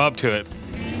to ramp up to it.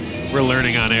 We're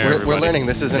learning on air. We're learning.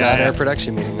 This is an on-air yeah.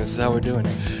 production meeting. This is how we're doing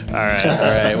it. All right. All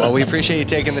right. Well, we appreciate you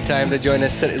taking the time to join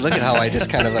us today. Look at how I just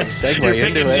kind of like segue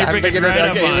into it. I'm picking right it.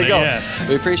 up Okay, here on we it, go. yeah.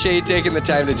 We appreciate you taking the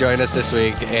time to join us this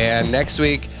week. And next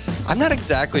week, I'm not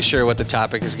exactly sure what the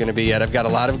topic is going to be yet. I've got a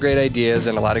lot of great ideas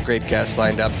and a lot of great guests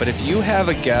lined up. But if you have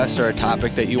a guest or a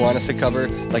topic that you want us to cover,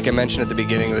 like I mentioned at the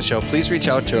beginning of the show, please reach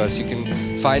out to us. You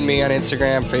can find me on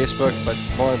Instagram, Facebook, but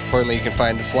more importantly, you can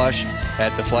find The Flush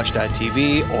at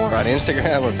theflush.tv or on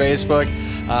Instagram or Facebook.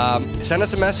 Send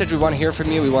us a message. We want to hear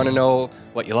from you. We want to know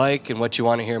what you like and what you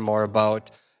want to hear more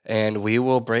about. And we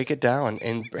will break it down.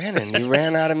 And Brandon, you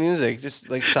ran out of music. Just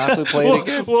like softly play it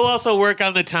again. We'll also work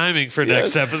on the timing for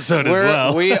next episode as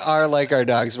well. We are like our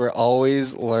dogs. We're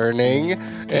always learning,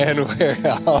 and we're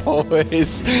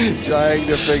always trying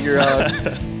to figure out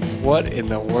what in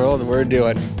the world we're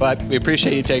doing. But we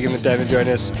appreciate you taking the time to join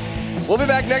us. We'll be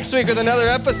back next week with another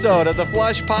episode of the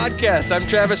Flush Podcast. I'm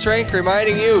Travis Rank,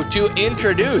 reminding you to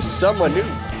introduce someone new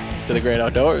to the great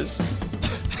outdoors.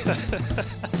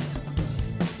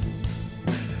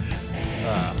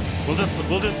 We'll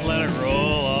just let it roll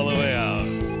all the way out.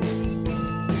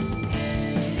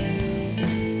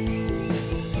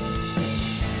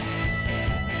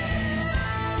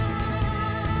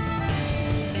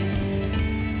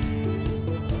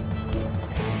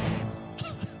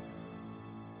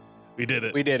 We did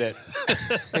it. We did it.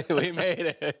 We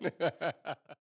made it.